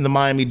facing the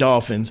Miami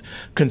Dolphins,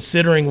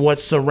 considering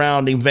what's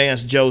surrounding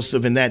Vance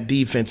Joseph and that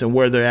defense and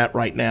where they're at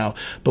right now.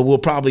 But we'll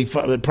probably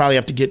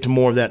have to get to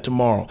more of that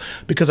tomorrow,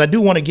 because I do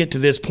want to get to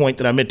this point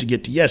that I meant to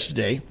get to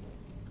yesterday,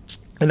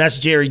 and that's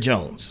Jerry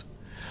Jones.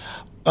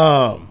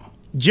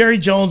 Jerry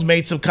Jones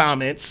made some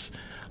comments,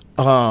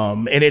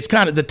 and it's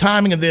kind of the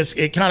timing of this.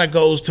 It kind of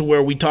goes to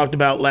where we talked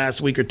about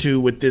last week or two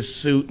with this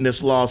suit and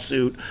this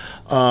lawsuit,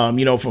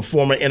 from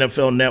former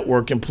NFL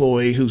Network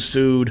employee who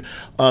sued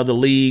the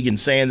league and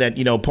saying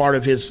that, part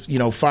of his,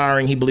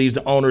 firing, he believes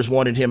the owners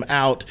wanted him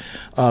out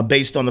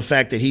based on the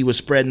fact that he was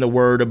spreading the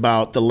word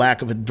about the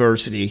lack of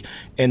adversity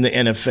in the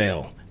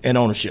NFL and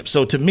ownership.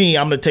 So to me,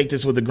 I'm going to take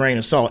this with a grain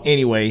of salt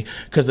anyway,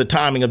 because the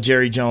timing of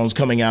Jerry Jones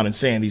coming out and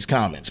saying these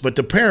comments. But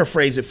to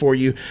paraphrase it for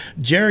you,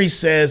 Jerry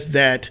says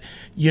that,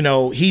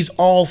 he's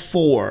all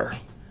for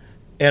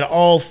and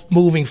all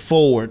moving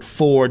forward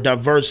for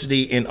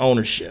diversity in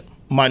ownership,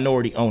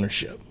 minority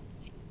ownership.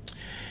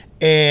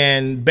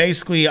 And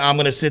basically, I'm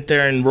going to sit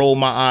there and roll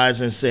my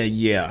eyes and say,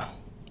 yeah,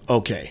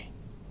 okay.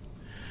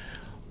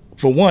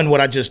 For one,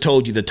 what I just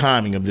told you, the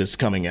timing of this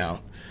coming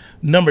out.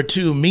 Number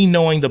 2, me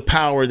knowing the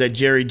power that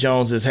Jerry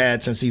Jones has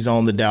had since he's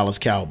owned the Dallas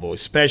Cowboys,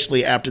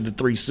 especially after the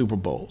 3 Super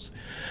Bowls.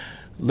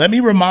 Let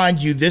me remind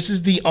you, this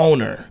is the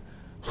owner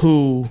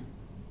who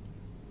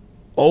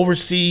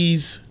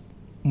oversees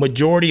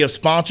majority of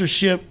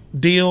sponsorship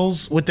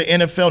deals with the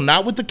NFL,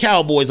 not with the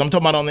Cowboys. I'm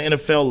talking about on the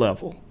NFL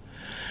level.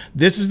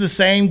 This is the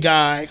same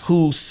guy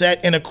who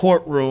sat in a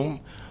courtroom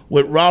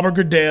with Robert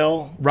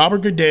Goodell,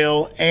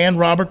 and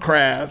Robert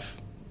Kraft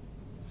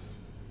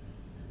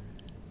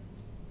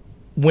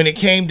when it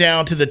came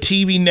down to the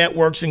TV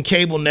networks and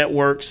cable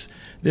networks.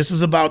 This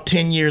is about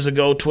 10 years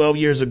ago, 12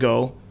 years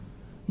ago,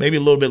 maybe a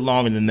little bit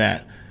longer than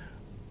that.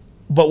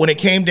 But when it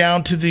came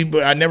down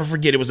to I never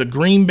forget, it was a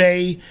Green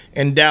Bay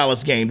and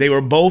Dallas game. They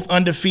were both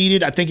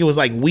undefeated. I think it was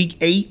like week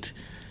 8.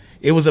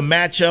 It was a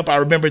matchup. I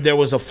remember there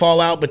was a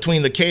fallout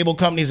between the cable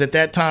companies at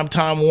that time,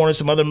 Time Warner,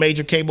 some other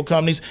major cable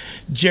companies.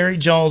 Jerry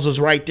Jones was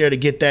right there to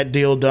get that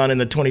deal done in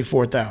the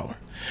 24th hour.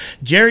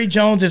 Jerry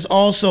Jones is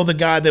also the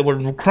guy that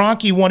when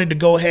Kroenke wanted to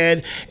go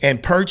ahead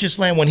and purchase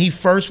land, when he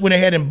first went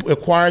ahead and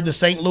acquired the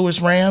St.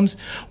 Louis Rams,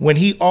 when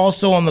he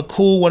also on the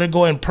cool wanted to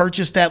go and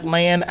purchase that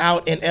land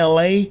out in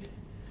L.A.,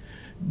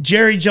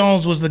 Jerry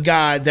Jones was the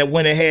guy that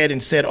went ahead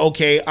and said,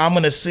 okay, I'm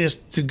going to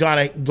assist to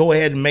go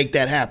ahead and make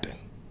that happen.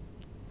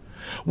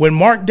 When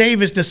Mark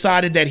Davis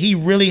decided that he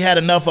really had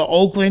enough of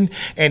Oakland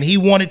and he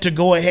wanted to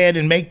go ahead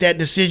and make that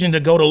decision to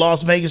go to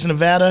Las Vegas,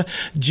 Nevada,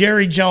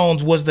 Jerry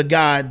Jones was the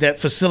guy that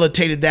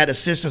facilitated that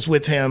assistance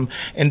with him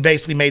and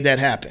basically made that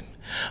happen.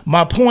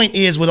 My point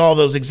is, with all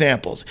those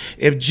examples,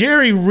 if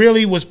Jerry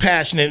really was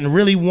passionate and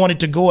really wanted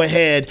to go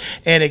ahead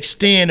and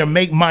extend or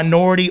make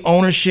minority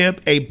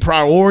ownership a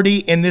priority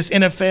in this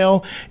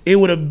NFL, it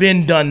would have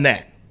been done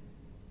that.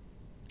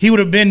 He would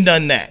have been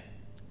done that.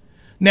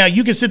 Now,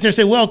 you can sit there and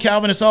say, well,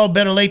 Calvin, it's all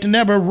better late than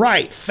never.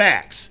 Right,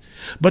 facts.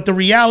 But the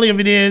reality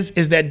of it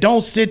is that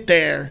don't sit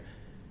there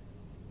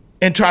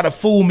and try to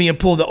fool me and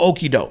pull the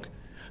okie doke.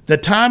 The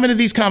timing of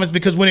these comments,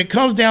 because when it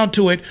comes down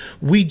to it,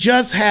 we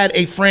just had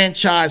a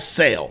franchise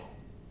sale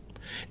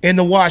in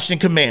the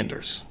Washington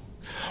Commanders.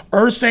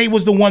 Irsay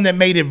was the one that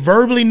made it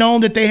verbally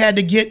known that they had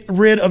to get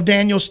rid of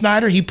Daniel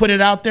Snyder. He put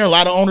it out there. A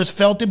lot of owners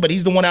felt it, but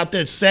he's the one out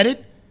there that said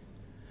it.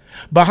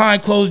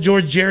 Behind closed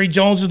doors, Jerry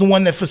Jones is the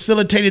one that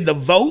facilitated the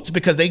votes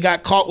because they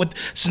got caught with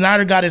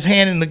Snyder got his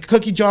hand in the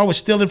cookie jar with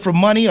stealing for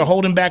money or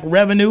holding back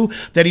revenue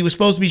that he was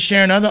supposed to be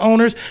sharing other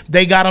owners.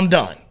 They got him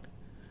done.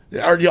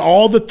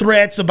 All the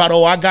threats about,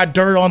 I got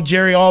dirt on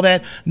Jerry, all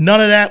that,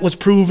 none of that was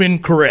proven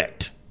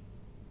correct.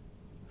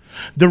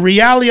 The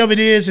reality of it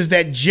is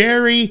that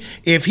Jerry,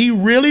 if he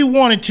really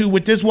wanted to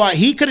with this,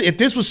 if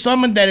this was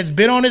something that has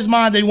been on his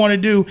mind that he wanted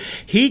to do,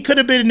 he could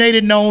have made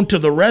it known to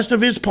the rest of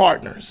his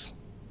partners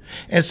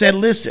and said,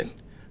 listen,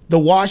 the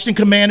Washington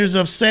Commanders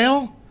of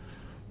sale,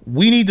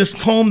 we need to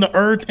comb the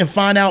earth and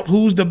find out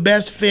who's the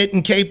best fit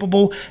and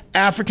capable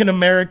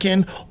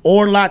African-American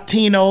or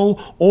Latino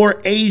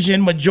or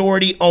Asian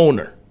majority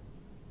owner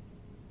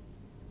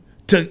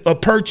to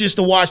purchase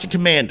the Washington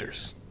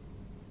Commanders.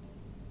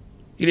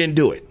 He didn't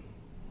do it.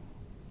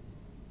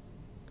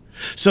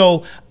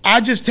 So I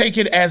just take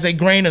it as a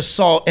grain of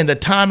salt in the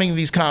timing of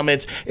these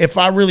comments if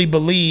I really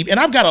believe, and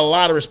I've got a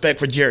lot of respect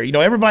for Jerry.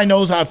 Everybody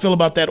knows how I feel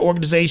about that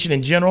organization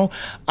in general.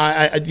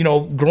 I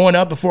growing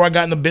up before I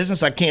got in the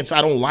business, I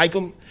don't like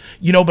them,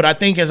 but I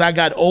think as I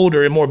got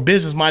older and more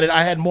business-minded,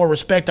 I had more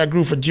respect. I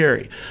grew for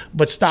Jerry.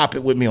 But stop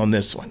it with me on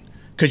this one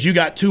because you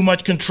got too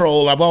much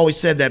control. I've always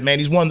said that, man.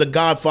 He's one of the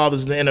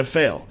godfathers of the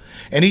NFL.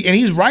 And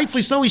he's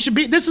rightfully so. He should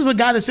be. This is a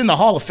guy that's in the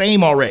Hall of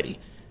Fame already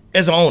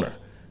as an owner.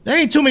 There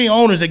ain't too many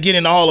owners that get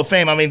in the Hall of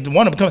Fame. I mean,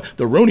 one of them,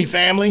 the Rooney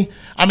family.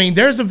 I mean,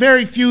 there's a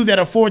very few that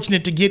are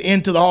fortunate to get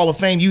into the Hall of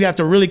Fame. You have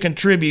to really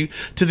contribute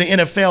to the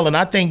NFL, and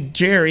I think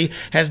Jerry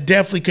has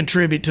definitely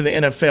contributed to the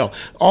NFL.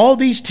 All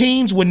these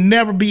teams would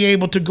never be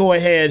able to go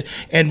ahead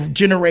and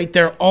generate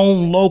their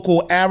own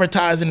local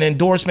advertising and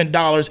endorsement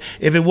dollars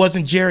if it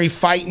wasn't Jerry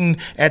fighting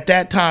at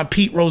that time,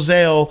 Pete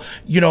Rozelle,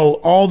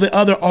 all the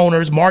other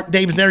owners, Mark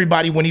Davis,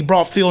 everybody, when he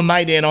brought Phil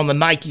Knight in on the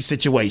Nike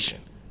situation.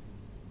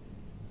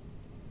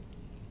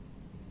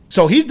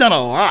 So he's done a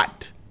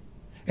lot.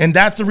 And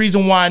that's the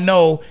reason why I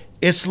know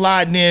it's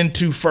sliding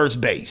into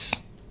first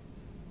base.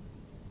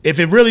 If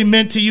it really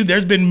meant to you,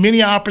 there's been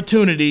many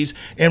opportunities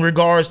in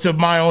regards to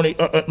minority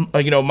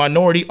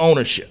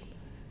ownership.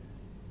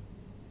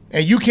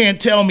 And you can't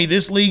tell me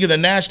this league of the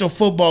National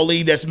Football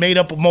League that's made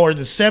up of more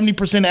than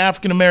 70%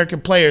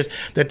 African-American players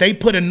that they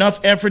put enough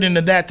effort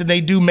into that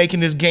they do making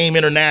this game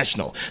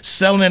international,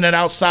 selling it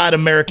outside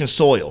American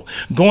soil,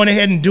 going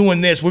ahead and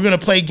doing this. We're going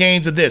to play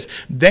games of this.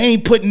 They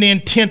ain't putting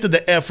in 1/10 of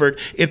the effort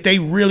if they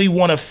really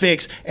want to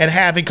fix and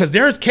having, because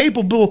there's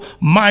capable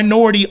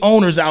minority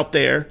owners out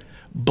there,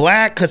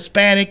 Black,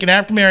 Hispanic, and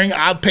African American.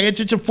 I pay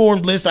attention to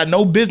Forbes list. I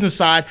know business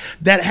side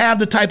that have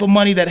the type of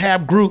money that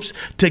have groups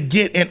to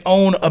get and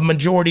own a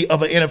majority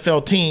of an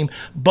NFL team.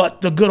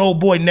 But the good old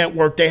boy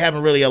network, they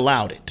haven't really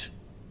allowed it.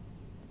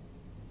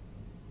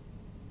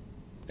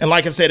 And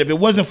like I said, if it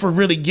wasn't for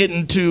really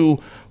getting to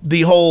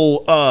the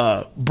whole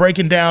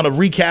breaking down of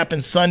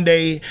recapping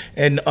Sunday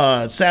and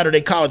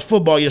Saturday college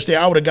football yesterday,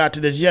 I would have got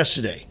to this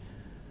yesterday.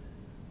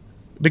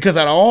 Because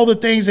out of all the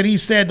things that he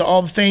said, to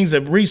all the things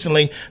that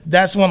recently,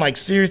 that's one like,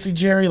 seriously,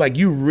 Jerry, like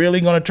you really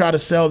going to try to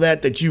sell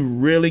that you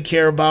really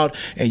care about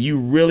and you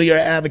really are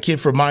advocate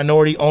for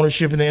minority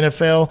ownership in the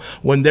NFL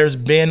when there's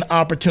been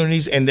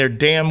opportunities and there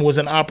damn was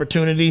an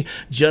opportunity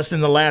just in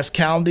the last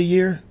calendar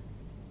year?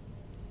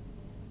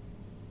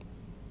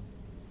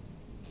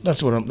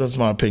 That's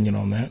my opinion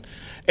on that.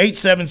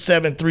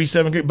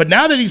 877-37. But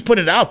now that he's put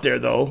it out there,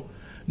 though,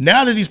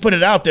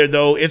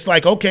 it's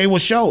like, okay, well,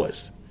 show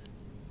us.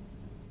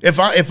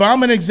 If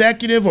I'm an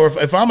executive or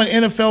if I'm an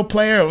NFL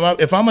player,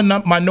 if I'm a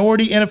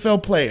minority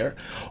NFL player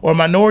or a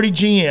minority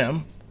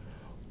GM,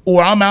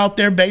 or I'm out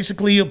there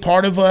basically a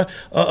part of a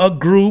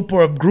group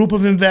or a group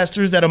of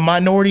investors that are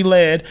minority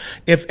led,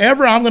 if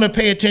ever I'm going to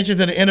pay attention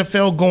to the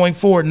NFL going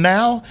forward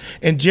now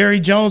and Jerry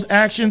Jones'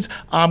 actions,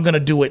 I'm going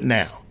to do it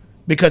now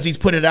because he's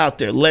put it out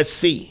there. Let's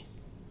see.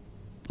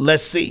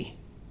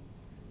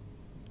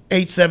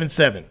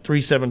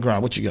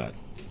 877-37-GRIND. What you got?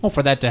 Well,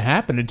 for that to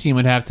happen, a team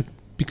would have to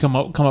come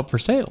up for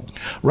sale.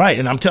 Right,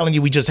 and I'm telling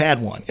you, we just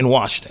had one in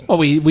Washington. Well,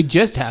 we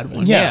just had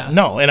one. Yeah.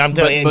 No, and I'm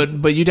telling you,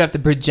 but you'd have to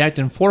project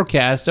and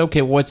forecast.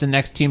 Okay, what's the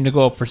next team to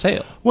go up for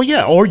sale? Well,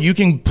 yeah, or you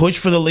can push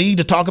for the league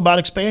to talk about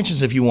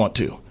expansions if you want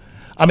to.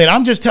 I mean,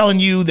 I'm just telling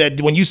you that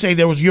when you say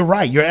you're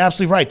right. You're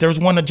absolutely right. There was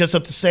one that just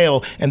up to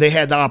sale, and they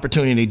had the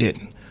opportunity and they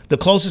didn't. The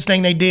closest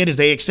thing they did is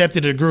they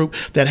accepted a group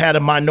that had a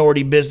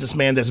minority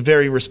businessman that's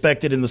very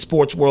respected in the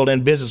sports world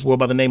and business world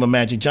by the name of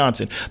Magic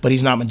Johnson, but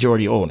he's not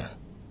majority owner.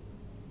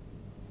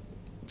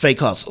 Fake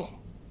hustle.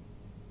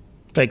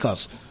 Fake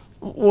hustle.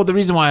 Well, the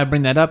reason why I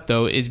bring that up,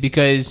 though, is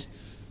because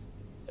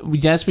we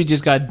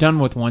just got done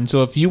with one.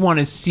 So if you want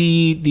to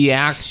see the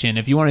action,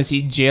 if you want to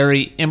see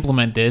Jerry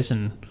implement this,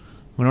 and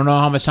we don't know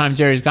how much time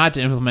Jerry's got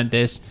to implement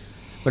this,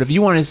 but if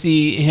you want to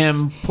see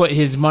him put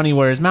his money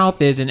where his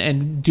mouth is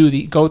and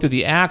go through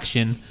the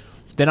action,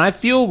 then I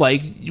feel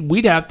like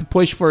we'd have to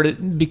push for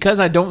it. Because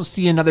I don't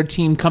see another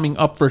team coming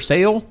up for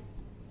sale,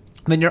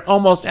 then you're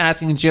almost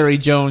asking Jerry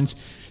Jones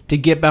to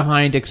get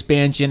behind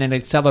expansion and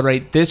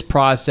accelerate this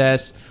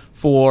process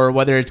for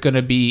whether it's going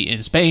to be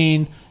in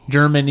Spain,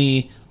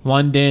 Germany,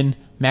 London,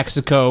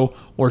 Mexico,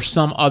 or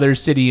some other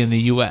city in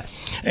the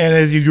U.S. And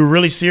if you're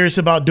really serious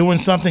about doing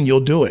something, you'll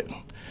do it.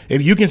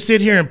 If you can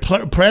sit here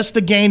and press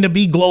the game to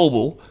be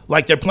global,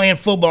 like they're playing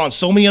football on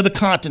so many other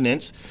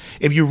continents,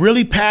 if you're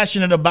really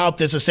passionate about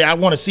this and say, I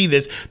want to see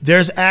this,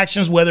 there's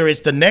actions, whether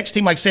it's the next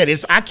team, like I said,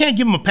 I can't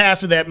give them a pass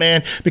for that,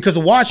 man, because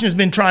Washington's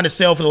been trying to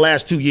sell for the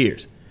last 2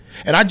 years.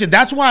 And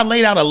that's why I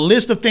laid out a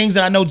list of things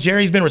that I know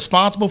Jerry's been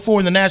responsible for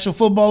in the National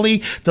Football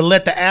League to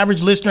let the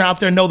average listener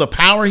out there know the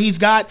power he's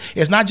got.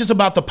 It's not just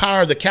about the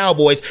power of the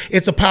Cowboys.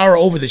 It's a power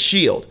over the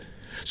Shield.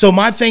 So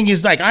my thing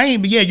is like,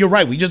 you're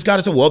right. We just got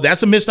to say, well,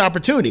 that's a missed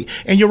opportunity.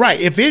 And you're right.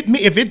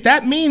 If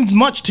that means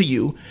much to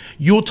you,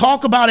 you'll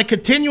talk about it,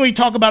 continually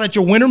talk about it at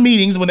your winter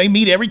meetings when they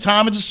meet every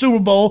time it's a Super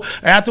Bowl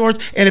or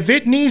afterwards. And if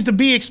it needs to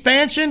be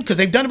expansion, because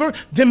they've done it before,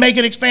 then make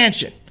it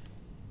expansion.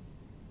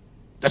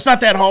 That's not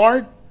that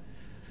hard.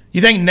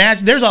 You think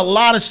there's a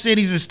lot of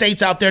cities and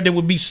states out there that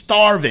would be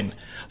starving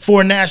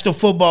for a National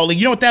Football League.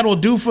 You know what that will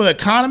do for the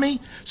economy?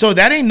 So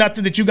that ain't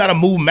nothing that you got to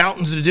move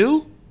mountains to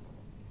do.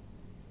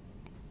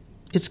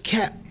 It's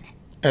cap,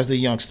 as the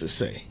youngsters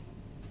say.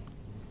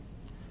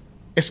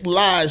 It's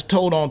lies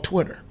told on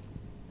Twitter.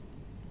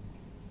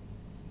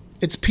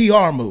 It's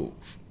PR move.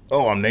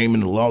 Oh, I'm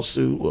naming the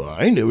lawsuit. Well,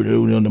 I ain't never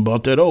knew nothing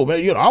about that. Oh,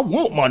 man, I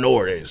want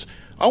minorities.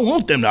 I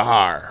want them to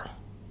hire.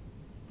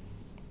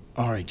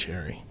 All right,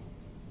 Jerry.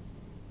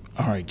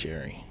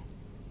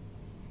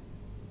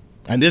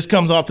 And this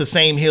comes off the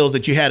same hills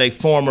that you had a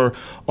former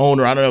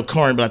owner, I don't know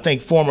current, but I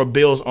think former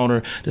Bills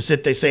owner, to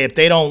sit they say if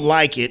they don't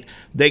like it,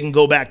 they can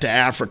go back to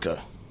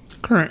Africa.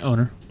 Current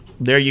owner.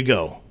 There you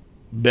go.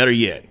 Better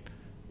yet.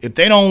 If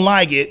they don't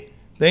like it,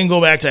 they can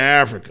go back to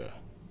Africa.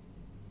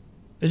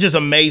 It's just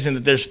amazing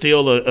that there's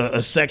still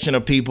a section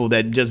of people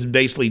that just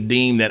basically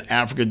deem that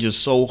Africa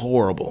just so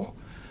horrible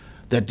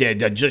that they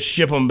just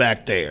ship them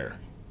back there.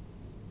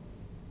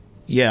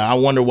 Yeah, I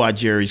wonder why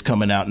Jerry's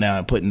coming out now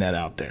and putting that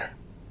out there.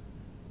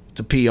 It's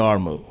a PR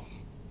move.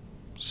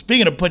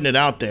 Speaking of putting it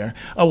out there,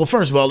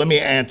 first of all, let me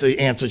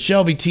answer.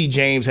 Shelby T.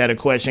 James had a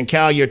question.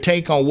 Cal, your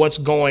take on what's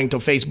going to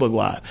Facebook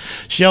Live.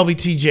 Shelby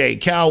T.J.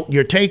 Cal,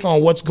 your take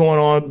on what's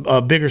going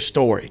on, bigger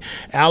story.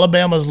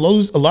 Alabama's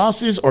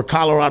losses or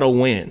Colorado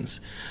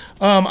wins?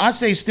 I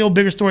say still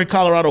bigger story,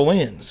 Colorado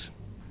wins.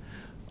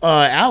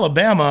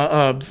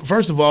 Alabama,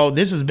 first of all,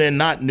 this has been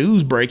not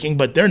news breaking,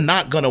 but they're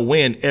not going to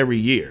win every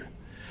year.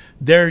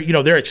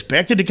 They're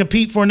expected to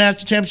compete for a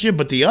national championship,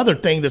 but the other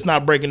thing that's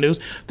not breaking news,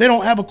 they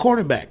don't have a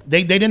quarterback.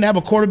 They didn't have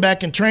a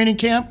quarterback in training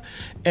camp,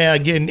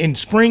 in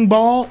spring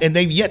ball, and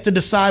they've yet to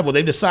decide. Well,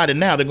 they've decided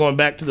now they're going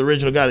back to the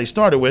original guy they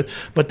started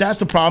with, but that's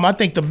the problem. I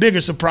think the bigger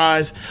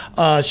surprise,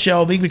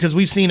 Shelby, because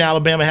we've seen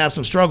Alabama have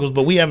some struggles,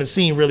 but we haven't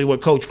seen really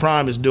what Coach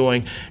Prime is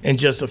doing in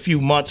just a few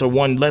months or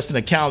less than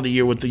a calendar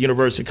year with the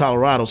University of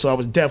Colorado. So I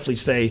would definitely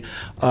say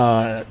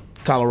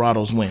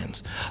Colorado's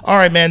wins. All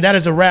right, man, that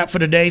is a wrap for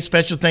today.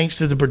 Special thanks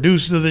to the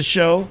producer of the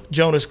show,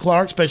 Jonas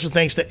Clark. Special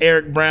thanks to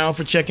Eric Brown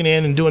for checking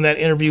in and doing that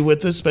interview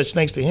with us. Special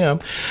thanks to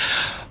him.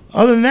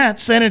 Other than that,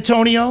 San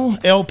Antonio,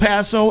 El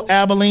Paso,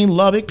 Abilene,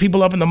 Lubbock,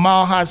 people up in the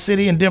Mile High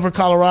City in Denver,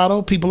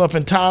 Colorado, people up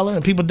in Tyler,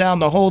 and people down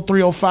the whole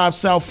 305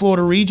 South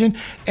Florida region,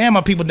 and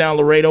my people down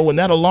Laredo. When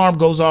that alarm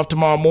goes off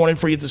tomorrow morning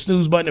for you at the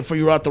snooze button and for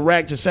you out the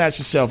rack, just ask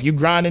yourself, you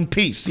grind in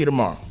peace. See you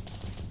tomorrow.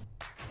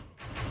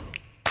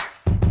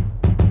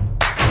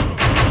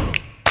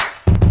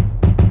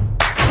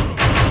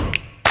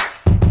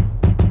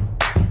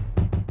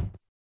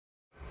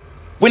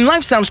 When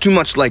life sounds too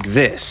much like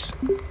this,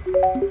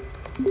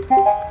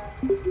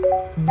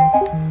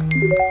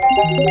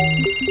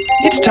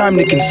 it's time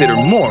to consider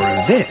more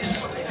of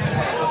this.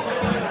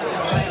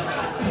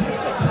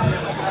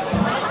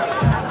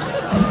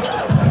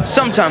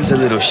 Sometimes a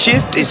little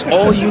shift is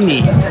all you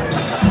need.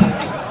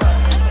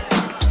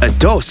 A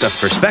dose of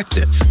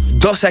perspective.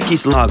 Dos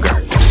Equis Lager.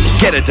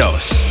 Get a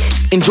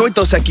dose. Enjoy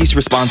Dos Equis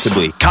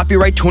responsibly.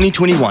 Copyright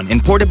 2021.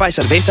 Imported by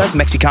Cervezas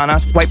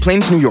Mexicanas, White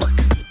Plains, New York.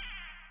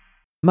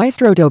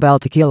 Maestro Dobel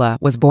Tequila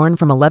was born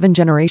from 11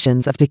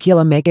 generations of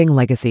tequila-making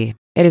legacy.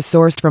 It is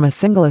sourced from a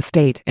single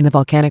estate in the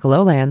volcanic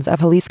lowlands of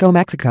Jalisco,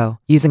 Mexico,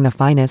 using the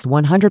finest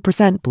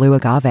 100% blue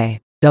agave.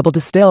 Double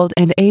distilled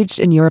and aged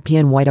in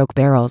European white oak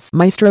barrels,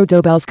 Maestro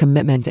Dobel's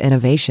commitment to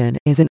innovation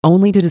isn't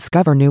only to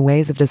discover new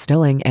ways of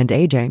distilling and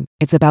aging.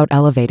 It's about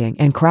elevating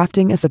and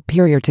crafting a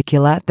superior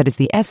tequila that is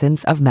the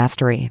essence of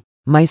mastery.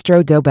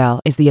 Maestro Dobel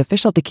is the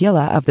official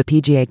tequila of the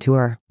PGA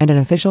Tour and an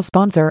official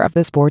sponsor of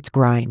the Sports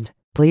Grind.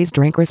 Please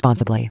drink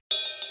responsibly.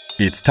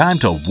 It's time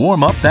to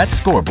warm up that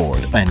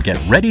scoreboard and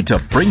get ready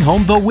to bring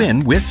home the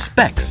win with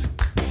Specs.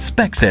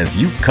 Specs has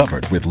you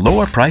covered with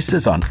lower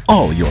prices on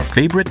all your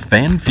favorite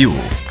fan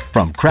fuel.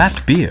 From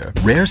craft beer,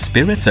 rare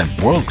spirits,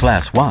 and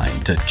world-class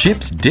wine to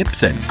chips,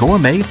 dips, and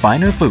gourmet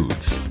finer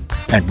foods.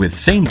 And with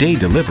same-day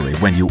delivery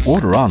when you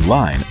order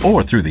online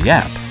or through the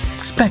app,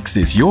 Specs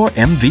is your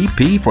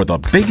MVP for the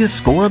biggest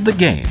score of the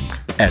game.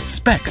 At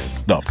Specs,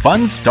 the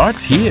fun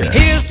starts here.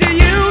 Here's to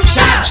you,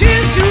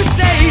 cheers to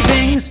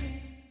savings.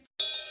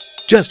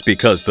 Just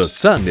because the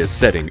sun is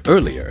setting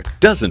earlier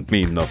doesn't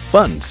mean the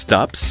fun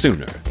stops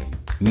sooner.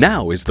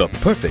 Now is the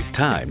perfect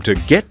time to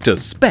get to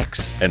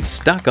Specs and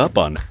stock up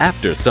on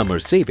after-summer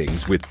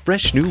savings with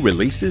fresh new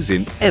releases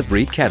in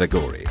every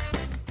category.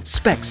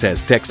 Specs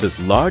has Texas'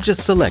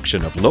 largest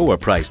selection of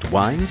lower-priced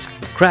wines,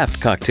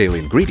 craft cocktail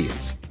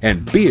ingredients,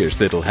 and beers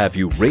that'll have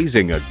you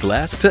raising a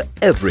glass to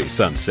every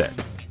sunset.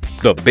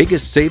 The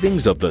biggest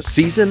savings of the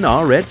season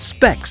are at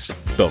Specs.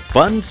 The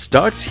fun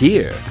starts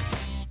here.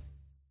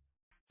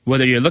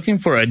 Whether you're looking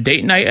for a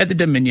date night at the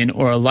Dominion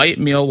or a light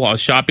meal while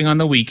shopping on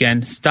the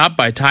weekend, stop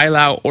by Tai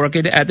Lao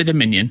Orchid at the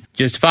Dominion.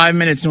 Just 5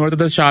 minutes north of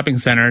the shopping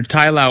center,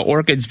 Tai Lao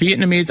Orchid's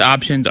Vietnamese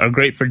options are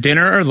great for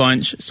dinner or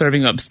lunch,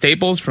 serving up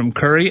staples from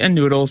curry and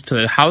noodles to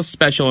the house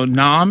special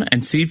Nam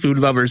and seafood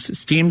lovers'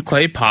 steamed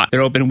clay pot. They're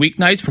open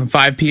weeknights from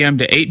 5 p.m.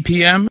 to 8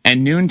 p.m.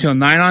 and noon till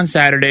 9 on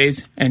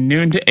Saturdays and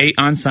noon to 8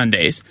 on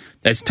Sundays.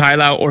 That's Tai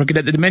Lao Orchid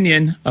at the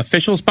Dominion,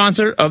 official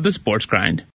sponsor of the Sports Grind.